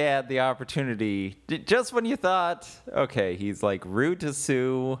his dad the opportunity just when you thought, okay, he's like rude to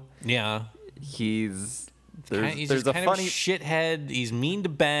Sue. Yeah. He's just kind of a shithead. He's mean to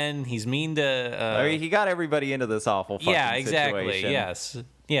Ben. He's mean to. I mean, he got everybody into this awful fucking exactly. situation. Yes.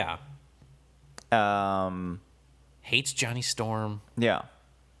 Yeah. Hates Johnny Storm. Yeah.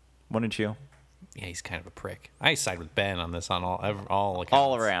 Wouldn't you? Yeah, he's kind of a prick. I side with Ben on this on all accounts.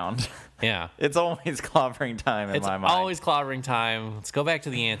 All around. Yeah. It's always clobbering time in my mind. It's always clobbering time. Let's go back to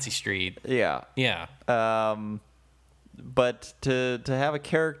the Yancey Street. Yeah. Yeah. But to have a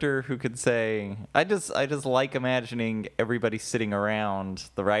character who could say, I just like imagining everybody sitting around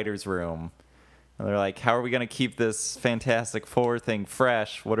the writer's room. And they're like, how are we going to keep this Fantastic Four thing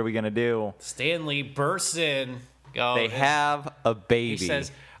fresh? What are we going to do? Stanley bursts in. They have a baby. He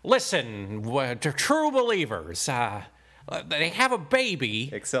says, listen, to true believers, they have a baby.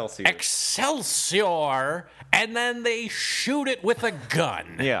 Excelsior. Excelsior. And then they shoot it with a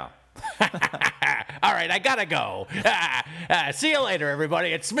gun. Yeah. All right, I gotta go. See you later, everybody.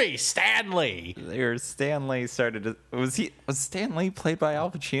 It's me, Stanley. Your Stanley started to... Was Stanley played by Al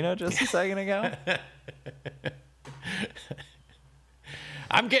Pacino just a second ago?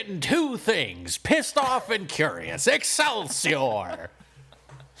 I'm getting two things, pissed off and curious. Excelsior.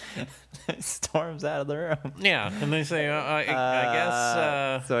 Storms out of the room. Yeah, and they say, I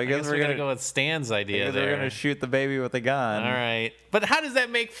guess. So I guess we're gonna go with Stan's idea there. We're gonna shoot the baby with a gun. All right, but how does that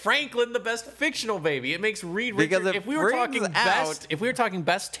make Franklin the best fictional baby? It makes Reed Because Richards. it If we were talking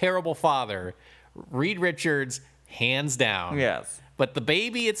best terrible father, Reed Richards hands down. Yes. But the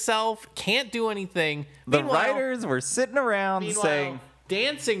baby itself can't do anything. The writers were sitting around saying,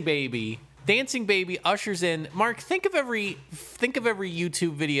 Dancing Baby ushers in. Mark, think of every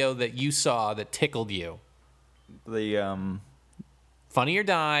YouTube video that you saw that tickled you. The Funny or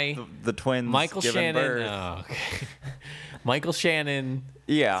Die. the twins Michael giving Shannon. birth. Oh, okay. Michael Shannon.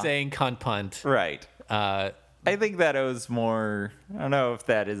 Yeah. Saying cunt punt. Right. I think that owes more. I don't know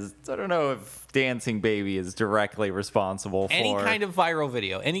if Dancing Baby is directly responsible for Any kind of viral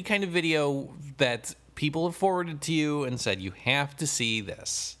video. Any kind of video that people have forwarded to you and said you have to see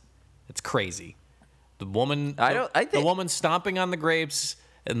this. It's crazy. The woman, the woman stomping on the grapes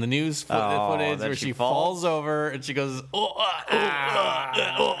and the news footage where she falls over and she goes,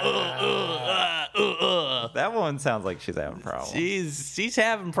 That woman sounds like she's having problems. She's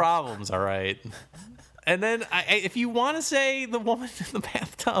having problems, all right. And then if you want to say the woman in the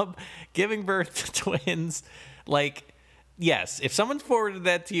bathtub giving birth to twins, like, yes, if someone forwarded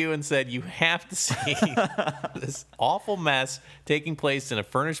that to you and said you have to see this awful mess taking place in a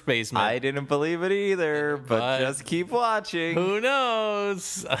furnished basement, I didn't believe it either, but just keep watching. Who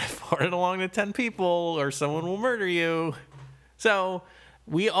knows? Forward it along to 10 people or someone will murder you. So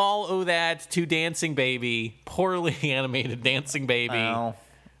we all owe that to Dancing Baby, poorly animated Dancing Baby. Oh.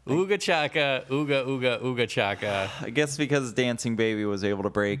 Ooga chaka, ooga ooga ooga chaka. I guess because Dancing Baby was able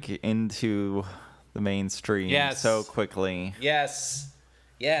to break into the mainstream so quickly. Yes.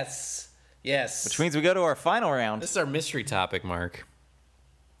 Which means we go to our final round. This is our mystery topic, Mark.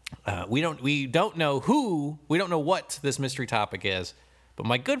 We don't know what this mystery topic is, but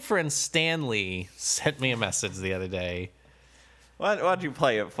my good friend Stanley sent me a message the other day. Why don't you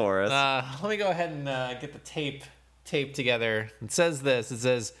play it for us? Let me go ahead and get the tape together. It says this. It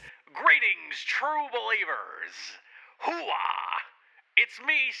says, "Greetings, true believers. Hooah! It's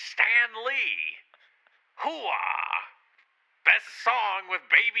me, Stan Lee. Hooah! Best song with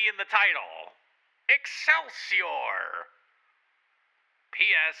baby in the title. Excelsior.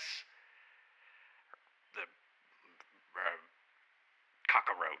 P.S. The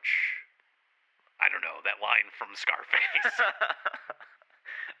cockroach. I don't know, that line from Scarface.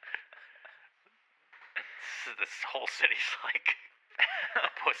 This whole city's like a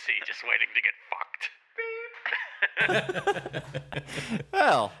pussy just waiting to get fucked."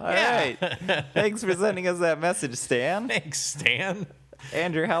 Well, all right. Thanks for sending us that message, Stan. Thanks, Stan.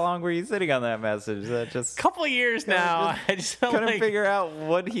 Andrew, how long were you sitting on that message? That just Couple of years now. I just felt couldn't like figure out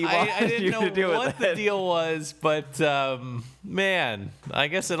what he wanted I didn't you know to do what with the it. deal was, but man, I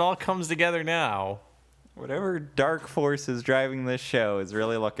guess it all comes together now. Whatever dark force is driving this show is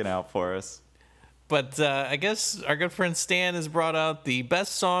really looking out for us. But I guess our good friend Stan has brought out the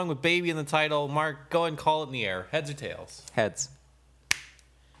best song with baby in the title. Mark, go ahead and call it in the air. Heads or tails? Heads.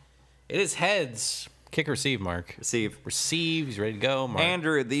 It is heads. Kick or receive, Mark? Receive. Receive. He's ready to go, Mark.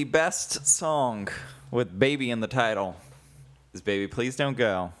 Andrew, the best song with baby in the title is Baby Please Don't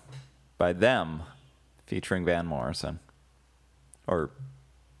Go by Them, featuring Van Morrison. Or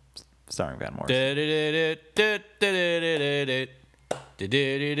starring Van Morrison.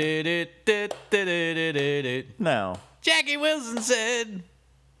 No. Jackie Wilson said.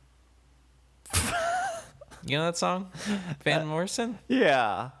 You know that song? Van Morrison?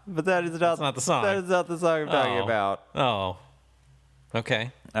 Yeah, but that's not the song. That is not the song I'm talking about. Oh.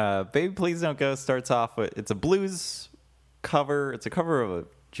 Okay. Baby Please Don't Go starts off with, it's a blues cover. It's a cover of a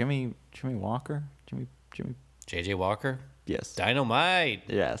Jimmy Walker? Jimmy J.J. Walker? Yes. Dynamite.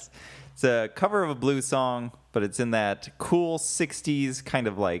 Yes. It's a cover of a blues song, but it's in that cool 60s kind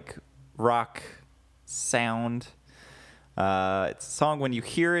of like rock sound. It's a song when you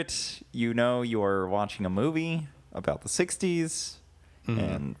hear it, you know you're watching a movie. about the 60s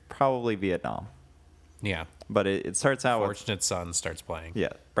and probably Vietnam. Yeah. But it starts out with... Fortunate Son starts playing.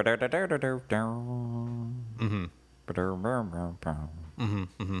 Yeah.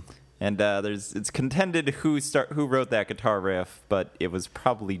 And it's contended who wrote that guitar riff, but it was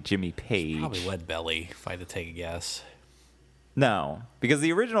probably Jimmy Page. Probably Lead Belly, if I had to take a guess. No, because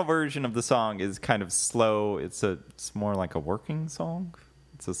the original version of the song is kind of slow. It's more like a working song.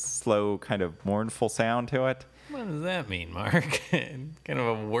 It's a slow, kind of mournful sound to it. What does that mean, Mark? Kind of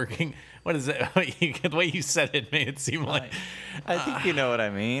a working... What is that? The way you said it made it seem like... I think you know what I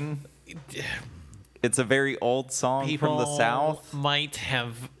mean. It's a very old song from the South. Might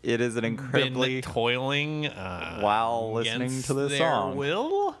have it is an incredibly... been toiling while listening to this song.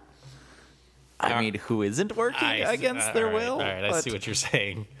 Will? I mean, who isn't working against their will? All right, I see what you're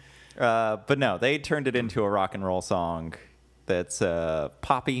saying. But no, they turned it into a rock and roll song that's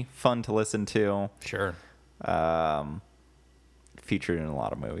poppy, fun to listen to. Sure. Featured in a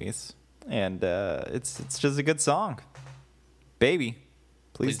lot of movies. And it's just a good song. Baby,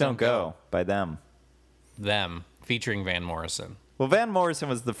 Please Don't Go by Them. Them, featuring Van Morrison. Well, Van Morrison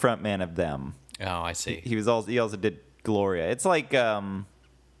was the front man of Them. Oh, I see. He also did Gloria. It's like That's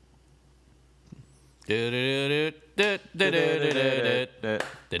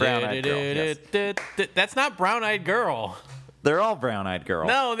not Brown Eyed Girl. They're all Brown Eyed Girl.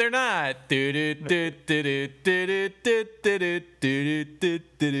 No, they're not.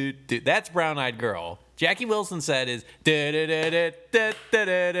 That's Brown Eyed Girl. Jackie Wilson said is.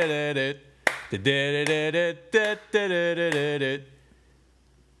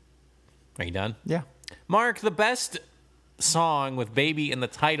 Are you done? Yeah. Mark, the best song with Baby in the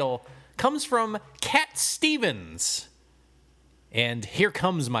title comes from Cat Stevens. And Here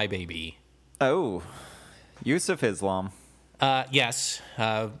Comes My Baby. Oh, Yusuf Islam. Yes,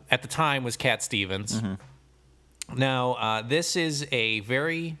 at the time was Cat Stevens. Mm-hmm. Now, this is a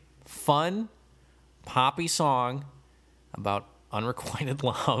very fun, poppy song about unrequited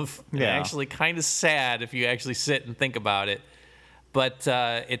love. Yeah. And actually kind of sad if you actually sit and think about it. But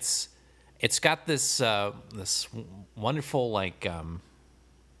it's got this this wonderful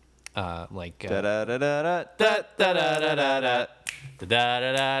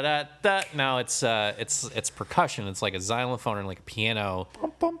now it's percussion. It's like a xylophone or like a piano,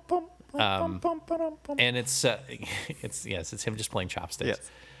 and it's him just playing chopsticks.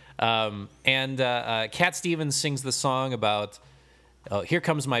 Yes. Cat Stevens sings the song about here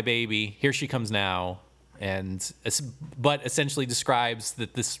comes my baby, here she comes now, but essentially describes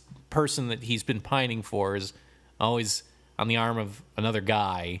that this person that he's been pining for is always on the arm of another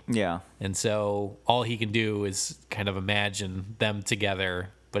guy. Yeah. And so all he can do is kind of imagine them together,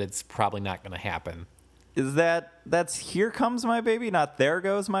 but it's probably not going to happen. Is that's Here Comes My Baby, not There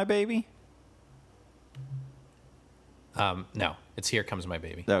Goes My Baby? No, it's Here Comes My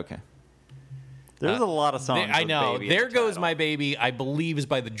Baby. Okay. There's a lot of songs. I know. Baby There Goes title. My Baby, I believe, is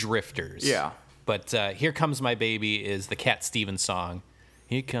by the Drifters. Yeah. But Here Comes My Baby is the Cat Stevens song.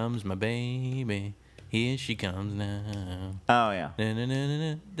 Here comes my baby. Here she comes now. Oh yeah.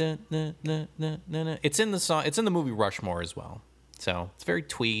 It's in the song. It's in the movie Rushmore as well. So it's very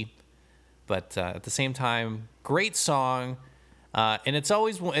twee, but at the same time, great song. And it's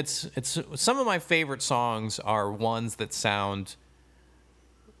always it's some of my favorite songs are ones that sound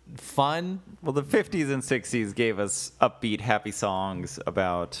fun. Well, the 50s and 60s gave us upbeat, happy songs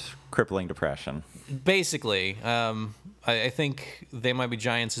about crippling depression. Basically, I think They Might Be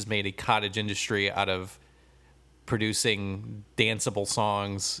Giants has made a cottage industry out of producing danceable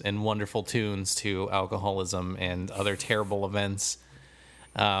songs and wonderful tunes to alcoholism and other terrible events.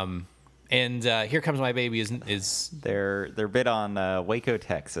 And Here Comes My Baby is their bit on Waco,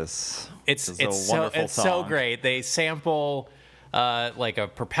 Texas. It's so great. They sample like a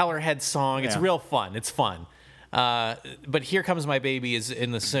propeller head song. It's real fun. It's fun. But Here Comes My Baby is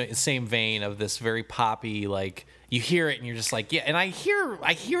in the same vein of this very poppy, like you hear it and you're just like, yeah. And I hear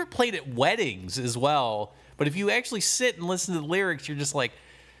it played at weddings as well. But if you actually sit and listen to the lyrics, you're just like,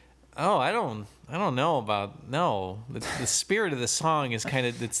 oh, I don't know about the spirit of the song is kind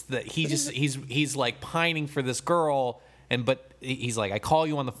of it's that he's like pining for this girl, but he's like, I call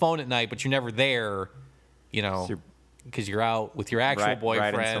you on the phone at night, but you're never there, because you're out with your actual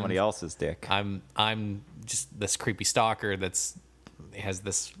boyfriend. Riding somebody else's dick. I'm just this creepy stalker has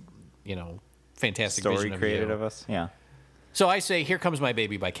this, fantastic story vision of created you. of us. Yeah. So I say, Here Comes My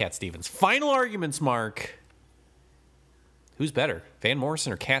Baby by Cat Stevens. Final arguments, Mark. Who's better, Van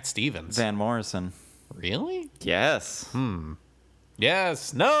Morrison or Cat Stevens? Van Morrison. Really? Yes.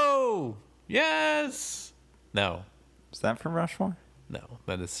 Yes. No. Yes. No. Is that from Rushmore? No.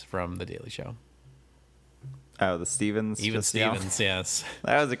 That is from The Daily Show. Oh, the Stevens. Even just yell. Stevens, yes.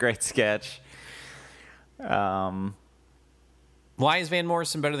 That was a great sketch. Why is Van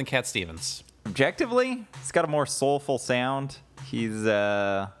Morrison better than Cat Stevens? Objectively, he's got a more soulful sound. He's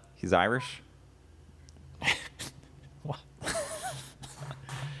Irish.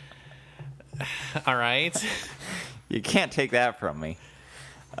 All right. You can't take that from me.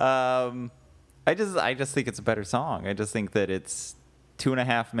 I just think it's a better song. I just think that it's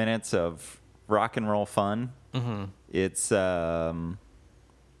 2.5 minutes of rock and roll fun. Mm-hmm. It's kind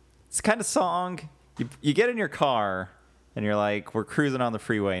of song you get in your car and you're like, we're cruising on the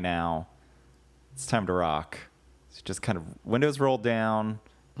freeway now. It's time to rock. It's just kind of windows rolled down,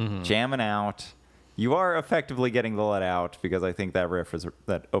 jamming out. You are effectively getting the let out because I think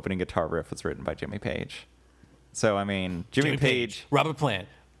that opening guitar riff was written by Jimmy Page. So I mean, Jimmy Page, Robert Plant,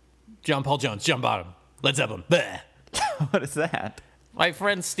 John Paul Jones, John Bonham, Led Zeppelin. Bleh. What is that? My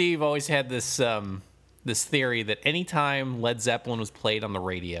friend Steve always had this theory that anytime Led Zeppelin was played on the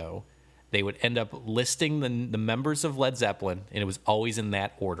radio, they would end up listing the members of Led Zeppelin, and it was always in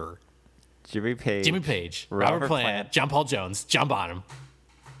that order. Jimmy Page, Robert Plant, John Paul Jones, John Bonham,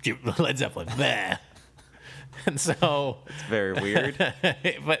 Led Zeppelin. Bleh. And so it's very weird.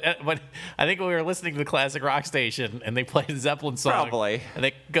 but I think when we were listening to the classic rock station and they played the Zeppelin song, probably, and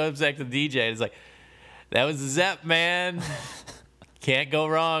it goes back to the DJ, and it's like, that was the Zepp, man. Can't go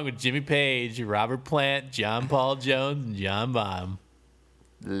wrong with Jimmy Page, Robert Plant, John Paul Jones, and John Bonham.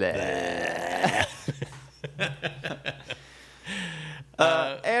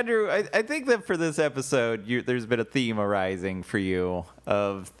 Andrew, I think that for this episode, there's been a theme arising for you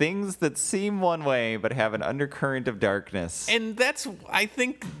of things that seem one way but have an undercurrent of darkness. And that's, I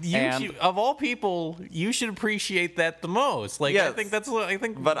think, of all people, you should appreciate that the most. Like, yes,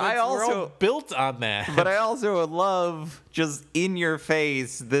 we're all built on that. But I also love just in your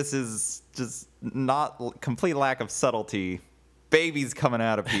face, this is just not complete lack of subtlety. Babies coming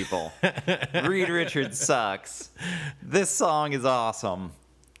out of people. Reed Richards sucks. This song is awesome.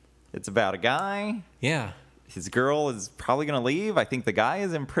 It's about a guy. Yeah. His girl is probably going to leave. I think the guy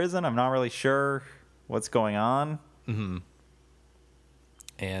is in prison. I'm not really sure what's going on. Mm-hmm.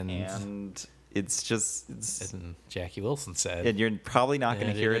 And it's just... as Jackie Wilson said. And you're probably not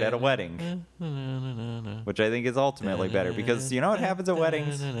going to hear it at a wedding. Which I think is ultimately better. Because you know what happens at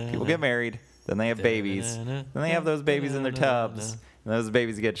weddings? People get married. Then they have babies. Then they have those babies in their tubs. And those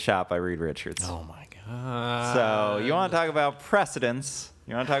babies get shot by Reed Richards. Oh, my God. So you want to talk about precedents.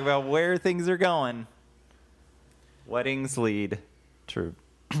 You want to talk about where things are going. Weddings lead to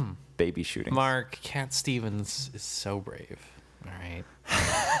baby shootings. Mark, Cat Stevens is so brave. All right.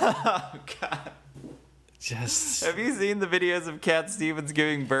 Oh, God. Have you seen the videos of Cat Stevens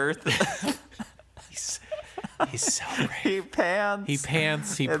giving birth? He's so brave. He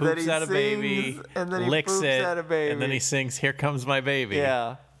pants. He poops out a baby. And then he licks poops it. out a baby. And then he sings, "Here Comes My Baby."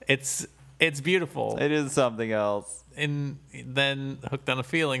 Yeah. It's beautiful. It is something else. And then Hooked on a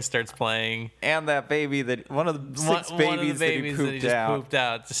Feeling starts playing. And that baby one of the six babies that he pooped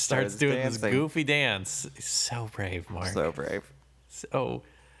out just starts doing dancing. This goofy dance. He's so brave, Mark. So brave. So...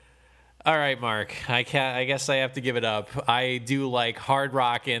 All right, Mark. I guess I have to give it up. I do like hard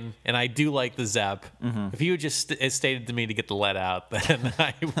rockin', and I do like the Zepp. Mm-hmm. If you had just stated to me to get the let out, then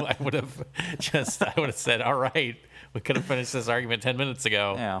I would have said, all right, we could have finished this argument 10 minutes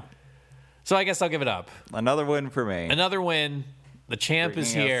ago. Yeah. So I guess I'll give it up. Another win for me. Another win. The champ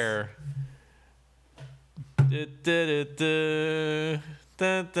is here. He's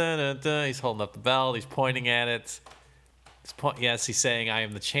holding up the belt. He's pointing at it. Yes, he's saying, "I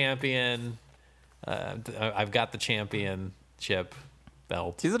am the champion. I've got the championship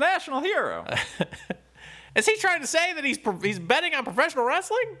belt." He's a national hero. Is he trying to say that he's betting on professional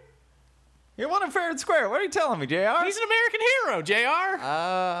wrestling? He won it fair and square. What are you telling me, JR? He's an American hero, JR.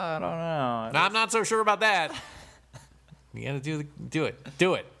 I don't know. I'm not so sure about that. You gotta do it.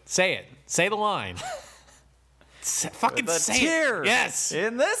 Do it. Say it. Say the line. Fucking say tears it. Yes.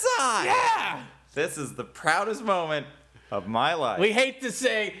 In this eye. Yeah. This is the proudest moment of my life. We hate to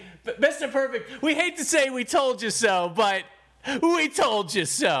say, Mr. Perfect, we hate to say we told you so, but we told you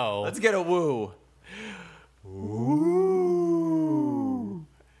so. Let's get a woo. Woo.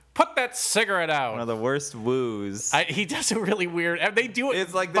 Put that cigarette out. One of the worst woos. He does a really weird, they do it.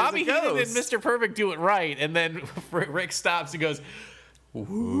 It's like Bobby Heenan and Mr. Perfect do it right, and then Rick stops and goes,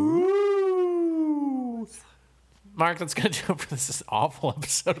 woo. Mark, that's going to do it for this awful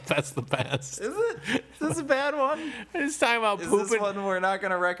episode of That's the Best. Is it? Is this a bad one? It's talking about pooping. Is this one we're not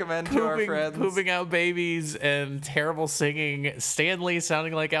going to recommend to our friends? Pooping out babies and terrible singing. Stanley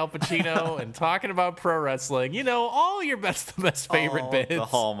sounding like Al Pacino and talking about pro wrestling. You know, all your the best favorite bits. The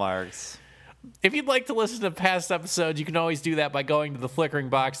hallmarks. If you'd like to listen to past episodes, you can always do that by going to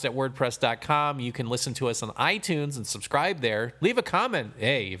theflickeringbox.wordpress.com. You can listen to us on iTunes and subscribe there. Leave a comment,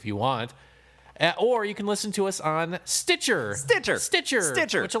 if you want. Or you can listen to us on Stitcher,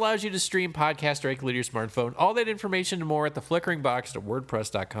 which allows you to stream podcasts directly to your smartphone. All that information and more at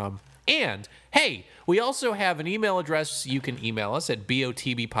theflickeringbox.wordpress.com. And, hey, we also have an email address. You can email us at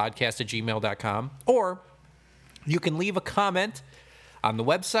botbpodcast@gmail.com. Or you can leave a comment on the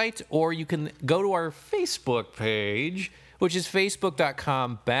website, or you can go to our Facebook page, which is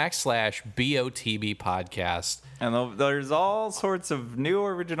facebook.com/BOTB podcast. And there's all sorts of new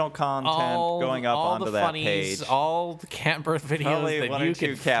original content going up onto that page. All the cat birth videos that you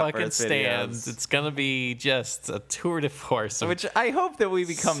can fucking stand. Videos. It's going to be just a tour de force. Which I hope that we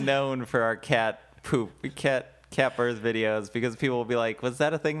become known for our cat birth videos, because people will be like, was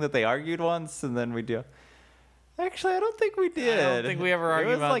that a thing that they argued once? And then we do. Actually, I don't think we did. I don't think we ever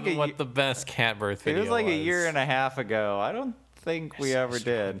argued about what the best cat birth video was. It was like a year and a half ago. I don't think we ever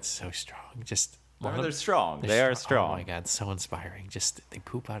did. It's so strong. They're strong. They are strong. Oh my God, so inspiring. They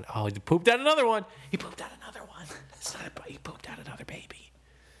poop out. Oh, he pooped out another one. He pooped out another one. It's not he pooped out another baby.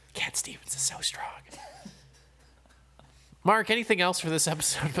 Cat Stevens is so strong. Mark, anything else for this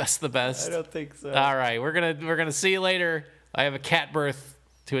episode? Best of the best. I don't think so. All right, we're gonna see you later. I have a cat birth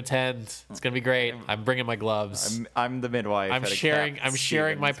to attend. It's gonna be great. I'm bringing my gloves. I'm the midwife. I'm sharing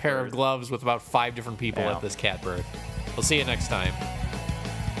my pair of gloves with about 5 different people at this cat birth. We'll see you next time.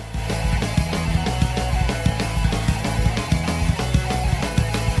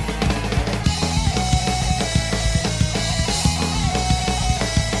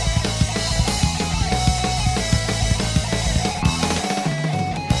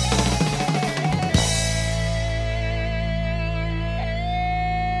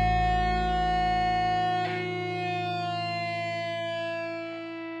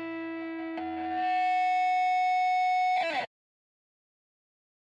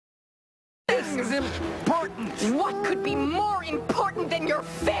 Is important. What could be more important than your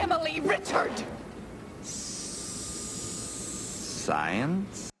family, Richard?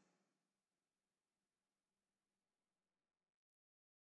 Science?